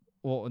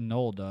 Well,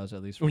 Noel does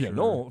at least. For Oh yeah, sure.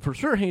 Noel for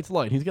sure hates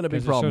light. He's got a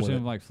big 'Cause problem it shows with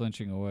him it. like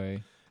flinching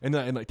away. And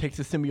like takes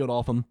his symbiote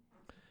off him,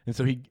 and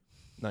so he,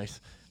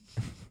 nice.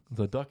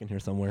 There's a duck in here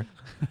somewhere.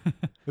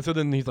 And so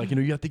then he's like,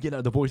 you have to get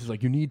out. The voice is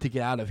like, you need to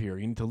get out of here.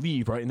 You need to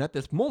leave, right? And at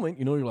this moment,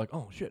 you're like,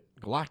 oh shit,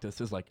 Galactus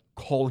is like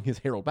calling his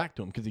herald back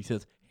to him because he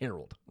says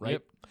herald, right?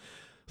 Yep.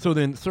 So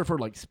then Surfer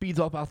like speeds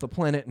up off the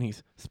planet and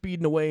he's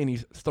speeding away and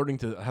he's starting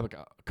to have like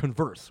a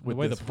converse with The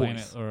way this the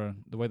planet voice. or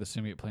the way the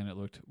symbiote planet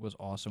looked was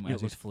awesome Yeah,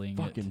 as it he's was fleeing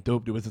fucking it.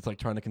 dope. It was just like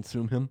trying to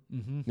consume him.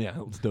 Mm-hmm. Yeah,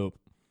 it was dope.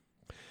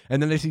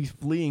 And then as he's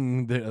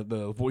fleeing,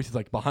 the voice is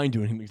like behind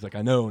you, and he's like,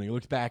 "I know." And he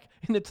looks back,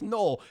 and it's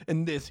Null,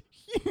 and this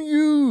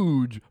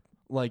huge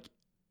like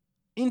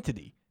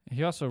entity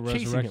He also Chasing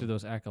resurrected him.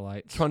 those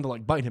acolytes. trying to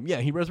like bite him. Yeah,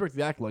 he resurrected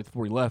the acolytes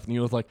before he left, and he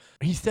was like,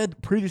 he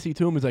said previously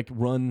to him, "Is like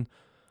run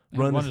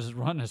Run as as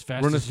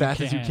fast run as as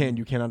fast as you can.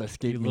 You cannot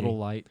escape You me. little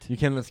light. You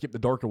cannot escape the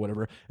dark or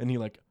whatever." And he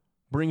like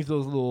brings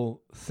those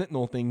little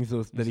sentinel things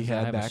that he says, I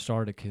had have a back.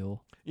 star to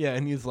kill. Yeah,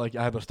 and he's like,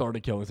 "I have a star to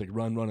kill." And he's like,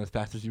 run as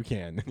fast as you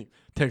can." And he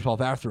takes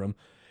off after him,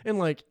 and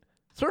like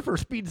Surfer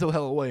speeds the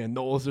hell away, and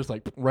Noel's just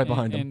like right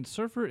behind him. And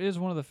Surfer is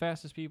one of the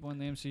fastest people in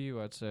the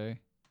MCU, I'd say.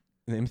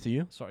 In the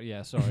MCU, Sorry,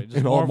 just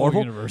in all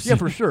Marvel universe. yeah,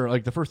 for sure.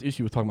 Like the first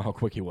issue was talking about how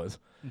quick he was,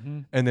 Mm-hmm.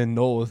 and then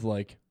Noel was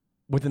like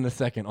within a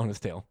second on his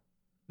tail,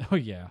 Oh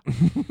yeah.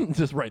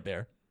 just right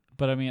there.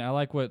 But I mean, I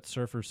like what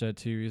Surfer said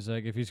too. He's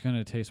like, if he's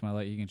gonna taste my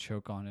light, he can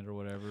choke on it or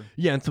whatever.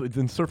 Yeah, and so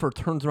then Surfer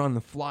turns around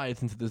and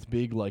flies into this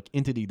big like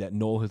entity that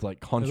Noel has like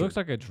It conjured. looks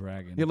like a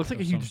dragon. Yeah, it looks like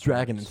a of some huge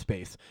dragon in sorts.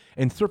 space,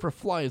 and Surfer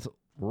flies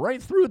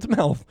right through its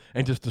mouth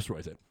and just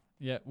destroys it.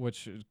 Yeah,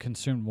 which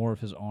consumed more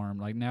of his arm.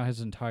 Like now his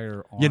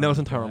entire arm. Yeah, now his is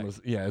entire arm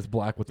black. is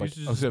black with like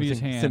Used to just be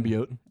his hand.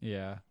 symbiote.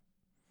 Yeah.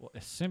 Well, a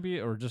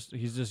symbiote or just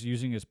he's just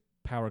using his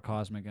power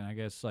cosmic, and I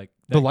guess like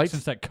The that, lights-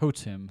 since that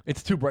coats him.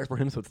 It's too bright for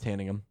him, so it's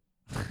tanning him.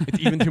 It's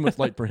even too much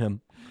light for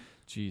him.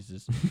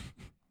 Jesus.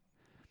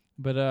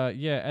 But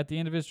yeah, at the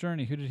end of his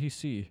journey, who did he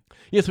see?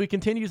 Yeah, so he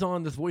continues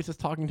on. This voice is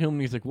talking to him,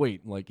 and he's like,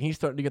 "Wait!" Like he's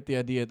starting to get the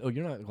idea. Oh,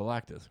 you're not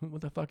Galactus.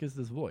 What the fuck is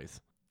this voice?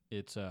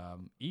 It's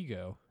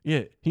Ego.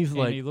 Yeah, he's And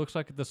like, he looks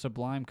like the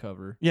Sublime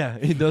cover. yeah,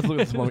 he does look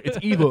at this moment. It's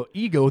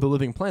Ego, the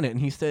living planet, and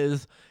he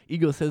says,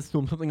 Ego says to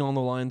him something along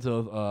the lines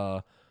of,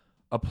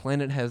 "A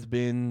planet has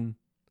been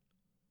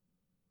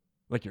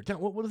like your town."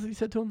 What is it he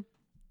said to him?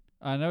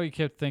 I know he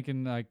kept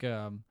thinking like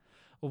well,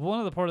 one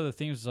of the part of the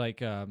themes is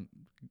like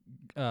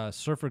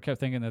Surfer kept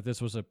thinking that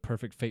this was a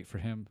perfect fate for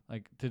him,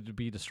 like to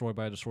be destroyed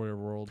by a destroyer of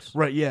worlds.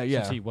 Right. Yeah.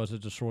 Yeah. Since he was a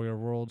destroyer of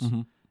worlds.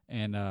 Mhm.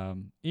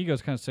 And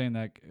Ego's kind of saying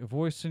that a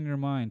voice in your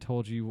mind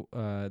told you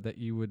that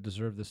you would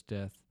deserve this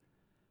death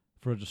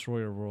for a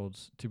destroyer of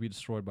worlds to be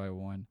destroyed by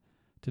one.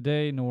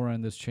 Today, Nora,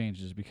 and this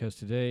changes because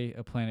today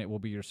a planet will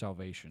be your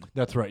salvation.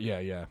 That's right. Yeah.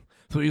 Yeah.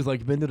 So he's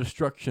like been the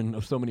destruction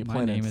of so many My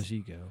planets, name is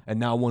Ego. and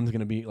now one's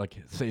gonna be like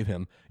save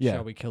him. Yeah.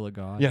 Shall we kill a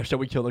god? Yeah, shall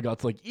we kill the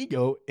gods? Like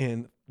Ego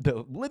and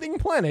the living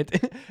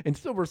planet and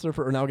Silver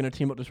Surfer are now going to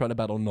team up to try to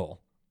battle Null.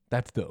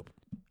 That's dope.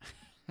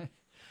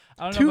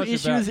 I don't know Two much about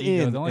issues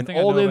Ego. in, The only and thing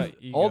I all know they've about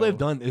Ego, all they've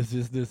done is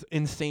just this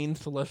insane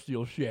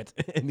celestial shit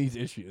in these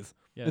issues.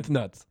 Yeah, It's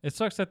nuts. it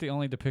sucks that the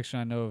only depiction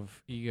I know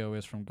of Ego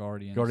is from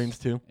Guardians. Guardians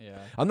 2. Yeah,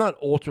 I'm not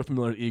ultra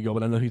familiar with Ego,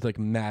 but I know he's like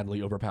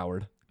madly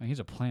overpowered. I mean, he's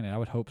a planet. I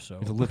would hope so.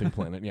 He's a living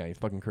planet. Yeah, he's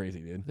fucking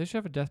crazy, dude. They should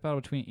have a death battle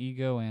between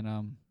Ego and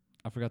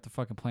I forgot the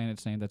fucking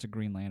planet's name. That's a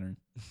Green Lantern.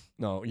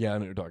 No, yeah, I know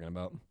what you're talking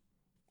about.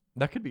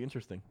 That could be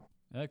interesting.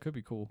 That could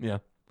be cool. Yeah.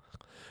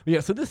 But yeah,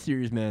 so this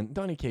series, man,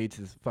 Donny Cates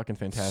is fucking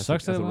fantastic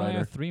Sucks that as a we only writer.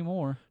 have 3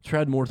 more.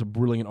 Tradd Moore's a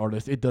brilliant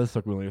artist. It does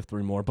suck we only have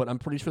 3 more, but I'm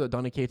pretty sure that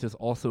Donny Cates is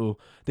also,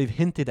 they've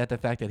hinted at the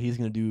fact that he's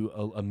going to do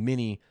a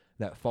mini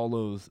that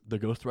follows the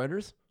Ghost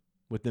Riders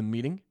with them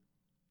meeting.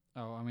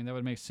 Oh, I mean that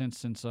would make sense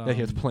since That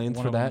he has plans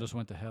one for of them that? just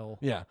went to hell.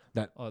 Yeah,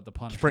 that The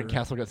Punisher. Frank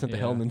Castle got sent to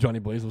hell Yeah. and then Johnny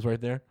Blaze was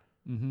right there.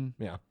 Mm-hmm.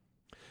 Yeah.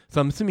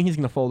 So I'm assuming he's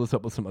going to follow this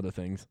up with some other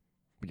things.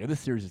 But yeah,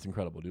 this series is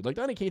incredible, dude. Like,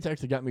 Donny Cates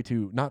actually got me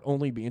to not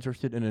only be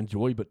interested and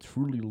enjoy, but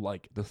truly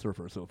like the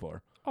Surfer so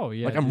far. Oh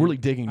yeah. like, I'm dude. really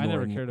digging I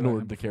never Nord, cared about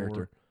Nord him the before.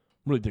 character.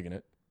 I'm really digging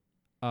it.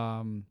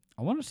 I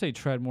want to say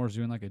Tradd Moore's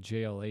doing like a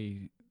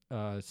JLA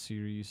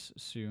series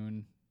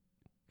soon.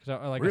 Cause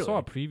I saw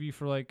a preview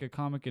for like a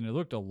comic and it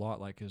looked a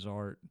lot like his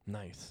art.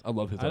 Nice. I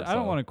love his art I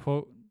don't style. want to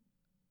quote.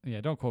 Yeah,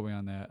 don't quote me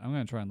on that. I'm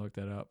gonna try and look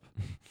that up.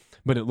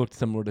 But it looked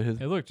similar to his.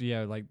 It looked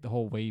like the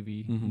whole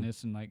wavy Mhm. in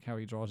this and like how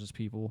he draws his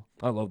people.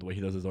 I love the way he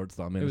does his art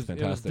style, man. it It's was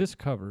fantastic. this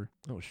cover.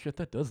 Oh shit,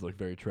 that does look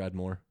very Tradd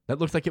Moore. That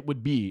looks like it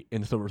would be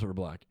in Silver Surfer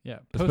Black, Yeah,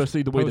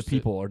 especially the way the post it.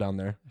 people are down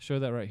there. Show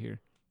that right here.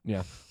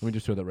 Let me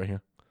just show that right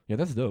here. Yeah,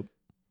 that's dope.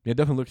 Yeah, it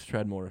definitely looks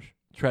Tradd Moore-ish.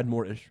 Tradd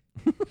Moore-ish.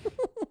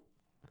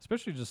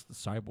 Especially just the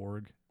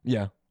cyborg.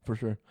 Yeah, for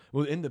sure.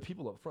 Well, and the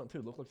people up front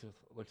too. That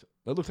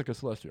looks like a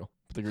Celestial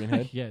with the green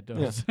head. Yeah, it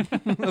does.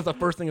 That's the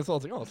first thing I saw.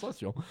 It's like, oh,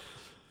 Celestial.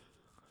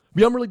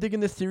 But yeah, I'm really digging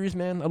this series,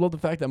 man. I love the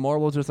fact that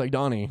Marvel's just like,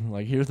 Donnie,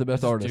 like, here's the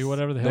best Just artist. do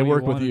whatever the They hell you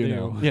work with wanna you do.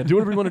 now. Yeah, do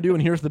whatever you want to do,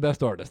 and here's the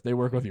best artist. They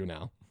work with you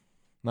now.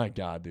 My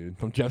God, dude.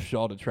 From Jeff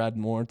Shaw to Tradd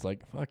Moore, it's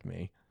like, fuck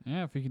me.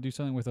 Yeah, if we could do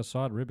something with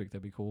Assad Ribic,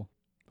 that'd be cool.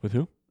 With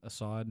who?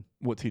 Assad.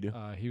 What's he do?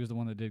 He was the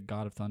one that did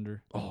God of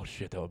Thunder. Oh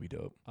shit, that would be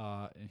dope.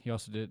 And he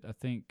also did, I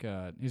think,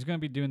 he's going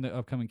to be doing the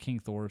upcoming King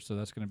Thor, so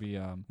that's going to be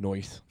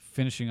Noise,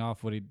 finishing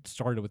off what he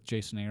started with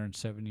Jason Aaron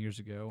 7 years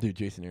ago. dude.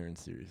 Jason Aaron's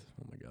series.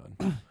 Oh my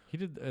god. He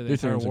did the Jason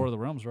entire Aaron's War of the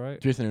Realms, right?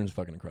 Jason Aaron's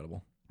fucking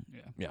incredible.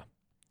 Yeah. Yeah.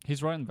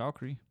 He's writing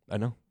Valkyrie. I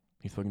know.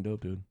 He's fucking dope,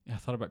 dude. Yeah, I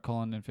thought about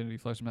calling Infinity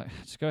Flex. I'm like,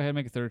 just go ahead and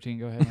make it 13.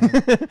 Go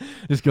ahead.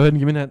 Just go ahead and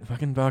give me that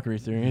fucking Valkyrie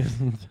series.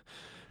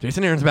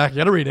 Jason Aaron's back. You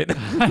gotta read it.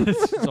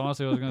 That's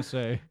honestly what I was going to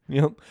say.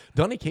 Yep.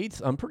 Donny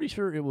Cates, I'm pretty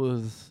sure it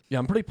was. Yeah,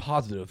 I'm pretty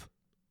positive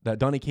that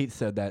Donny Cates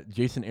said that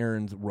Jason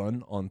Aaron's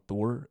run on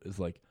Thor is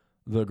like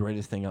the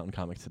greatest thing out in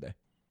comics today.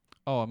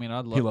 Oh, I mean,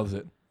 He loves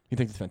it. He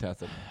thinks it's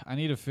fantastic. I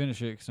need to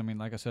finish it because, I mean,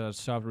 like I said, I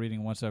stopped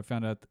reading once I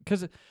found out.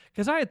 Because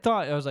I had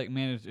thought, I was like,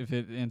 man, if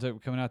it ends up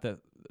coming out that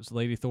it's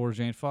Lady Thor,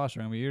 Jane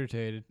Foster, I'm going to be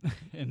irritated.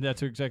 And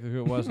that's exactly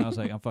who it was. And I was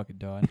like, I'm fucking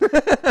done.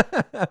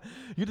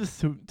 You're just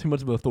too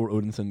much of a Thor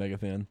Odinson mega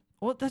fan.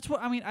 Well, that's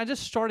what, I mean, I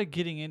just started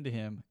getting into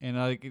him. And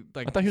I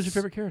I thought he was your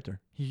favorite character.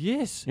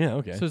 Yes. Yeah,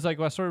 okay. So it's like,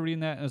 when I started reading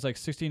that, and it was like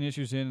 16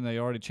 issues in, and they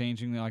already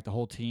changing like the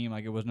whole team.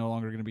 Like, it was no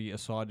longer going to be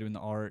Assad doing the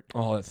art.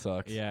 Oh, that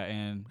sucks. Yeah,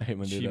 and I hate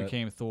when they do she that.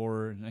 became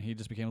Thor, and he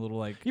just became a little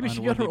like. Yeah, but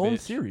she got her unworthy own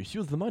bitch. series. She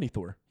was the Mighty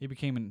Thor. He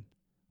became an.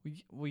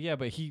 Well, yeah,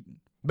 but he.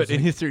 But was in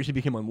like- his series, he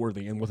became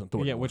unworthy and wasn't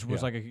Thor. Yeah, anymore. which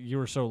was like a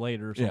year or so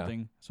later or Yeah.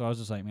 something. So I was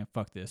just like, man,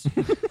 fuck this.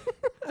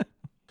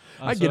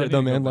 I So get need it though,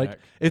 to go man. Like, back.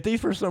 if they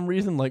for some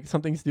reason like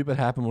something stupid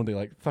happened when they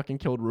like fucking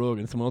killed Rogue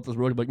and someone else is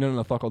Rogue, like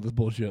no, fuck all this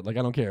bullshit. Like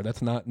I don't care.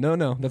 That's not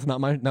that's not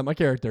my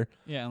character.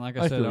 Yeah, and like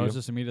I I said, feel I was you.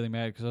 just immediately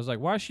mad because I was like,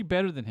 why is she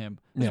better than him?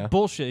 This Yeah. is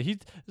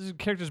bullshit. This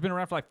character's been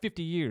around for like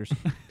 50 years.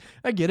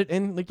 I get it,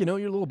 and like you're a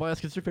little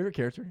biased because it's your favorite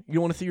character.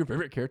 You want to see your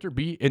favorite character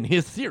be in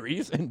his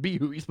series and be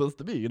who he's supposed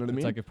to be. You know what I It's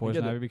mean? like if I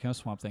Poison get it. Ivy becomes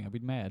Swamp Thing, I'd be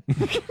mad.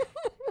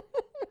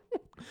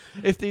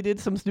 If they did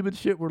some stupid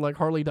shit where like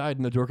Harley died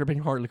and the Joker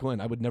became Harley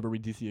Quinn, I would never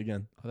read DC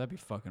again. Oh, that'd be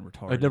fucking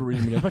retarded. I'd never read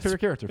him again. It's my favorite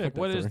character. Like, Fuck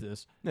what that is story.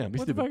 this? Yeah, it'd be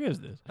What the stupid. fuck is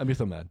this? I'd be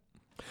so mad.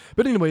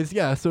 But anyways,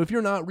 yeah. So if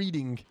you're not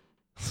reading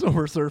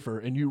Silver Surfer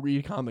and you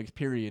read comics,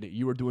 period,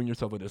 you are doing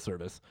yourself a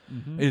disservice.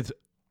 Mhm. It's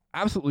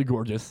absolutely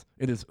gorgeous.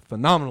 It is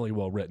phenomenally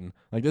well written.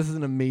 Like this is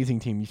an amazing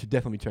team. You should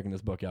definitely be checking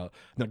this book out.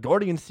 The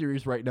Guardians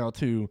series right now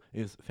too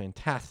is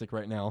fantastic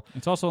right now.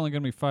 It's also only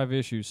going to be 5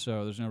 issues,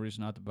 so there's no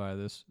reason not to buy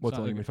this. It's What's not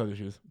only like gonna be 5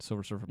 issues?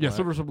 Silver Surfer. Yeah, Black.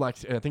 Silver Surfer Black.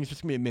 I think it's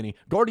just gonna be a mini.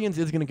 Guardians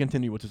is gonna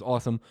continue, which is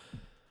awesome.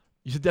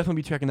 You should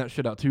definitely be checking that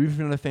shit out too. Even if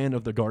you're not a fan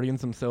of the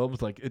Guardians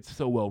themselves, like it's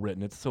so well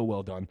written. It's so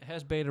well done. It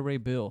has Beta Ray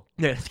Bill.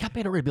 Yeah, it's got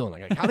Beta Ray Bill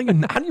in it. Like, how do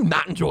you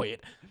not enjoy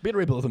it? Beta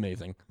Ray Bill is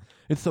amazing.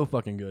 It's so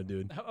fucking good,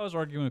 dude. I was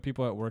arguing with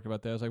people at work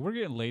about that. I was like, we're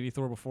getting Lady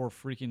Thor before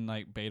freaking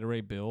like Beta Ray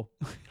Bill.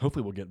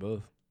 Hopefully we'll get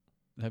both.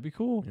 That'd be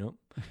cool.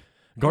 Yep.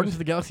 Guardians of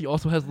the Galaxy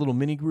also has little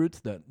mini Groots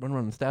that run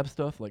around and stab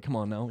stuff. Like, come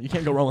on now. You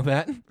can't go wrong with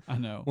that. I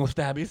know. Little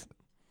stabbies.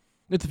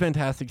 It's a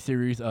fantastic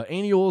series.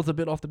 Annual is a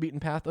bit off the beaten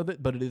path of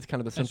it, but it is kind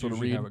of That's essential to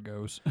usually read. how it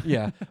goes.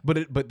 Yeah,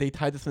 but they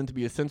tied this in to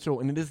be essential,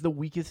 and it is the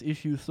weakest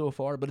issue so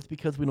far. But it's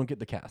because we don't get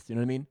the cast. You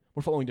know what I mean?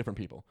 We're following different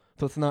people,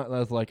 so it's not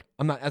as like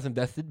I'm not as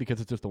invested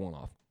because it's just a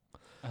one-off.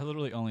 I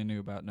literally only knew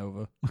about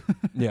Nova.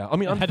 Yeah, I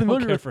mean I'm I don't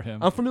familiar. care With, for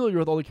him. I'm familiar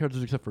with all the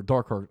characters except for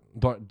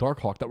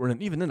Darkhawk that were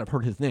in. Even then, I've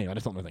heard his name. I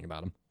just don't know anything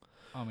about him.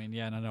 I mean,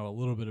 yeah, and I know a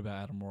little bit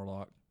about Adam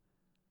Warlock.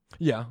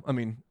 Yeah, I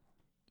mean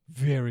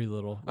Very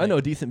little. I know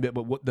a decent bit,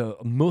 but what the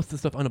most of the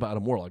stuff I know about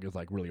Adam Warlock is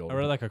like really old. I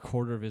read like a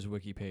quarter of his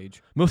wiki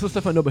page. Most of the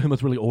stuff I know about him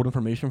is really old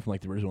information from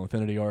like the original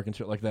Infinity arc and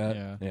shit like that.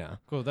 Yeah. Yeah.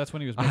 Cool. That's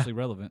when he was mostly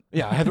relevant.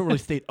 Yeah, I haven't really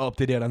stayed up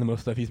to date on the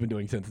most stuff he's been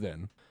doing since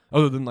then.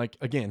 Other than like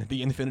again,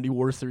 the Infinity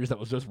War series that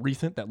was just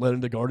recent that led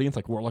into Guardians,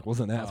 like Warlock was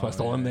in that, so I Oh,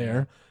 saw him yeah,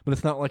 there. But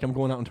it's not like I'm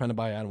going out and trying to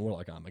buy Adam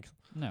Warlock comics.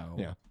 No.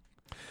 Yeah.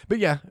 But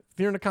yeah, if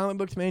you're into comic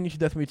books, man, you should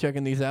definitely be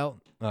checking these out.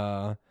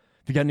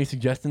 If you got any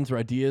suggestions or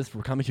ideas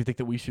for comics you think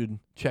that we should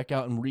check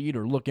out and read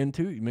or look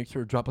into, you make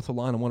sure to drop us a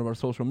line on one of our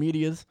social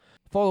medias.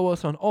 Follow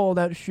us on all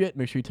that shit.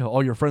 Make sure you tell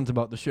all your friends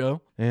about the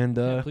show. And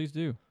Yeah, please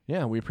do.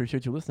 yeah, we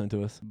appreciate you listening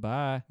to us.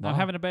 Bye. Bye. I'm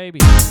having a baby.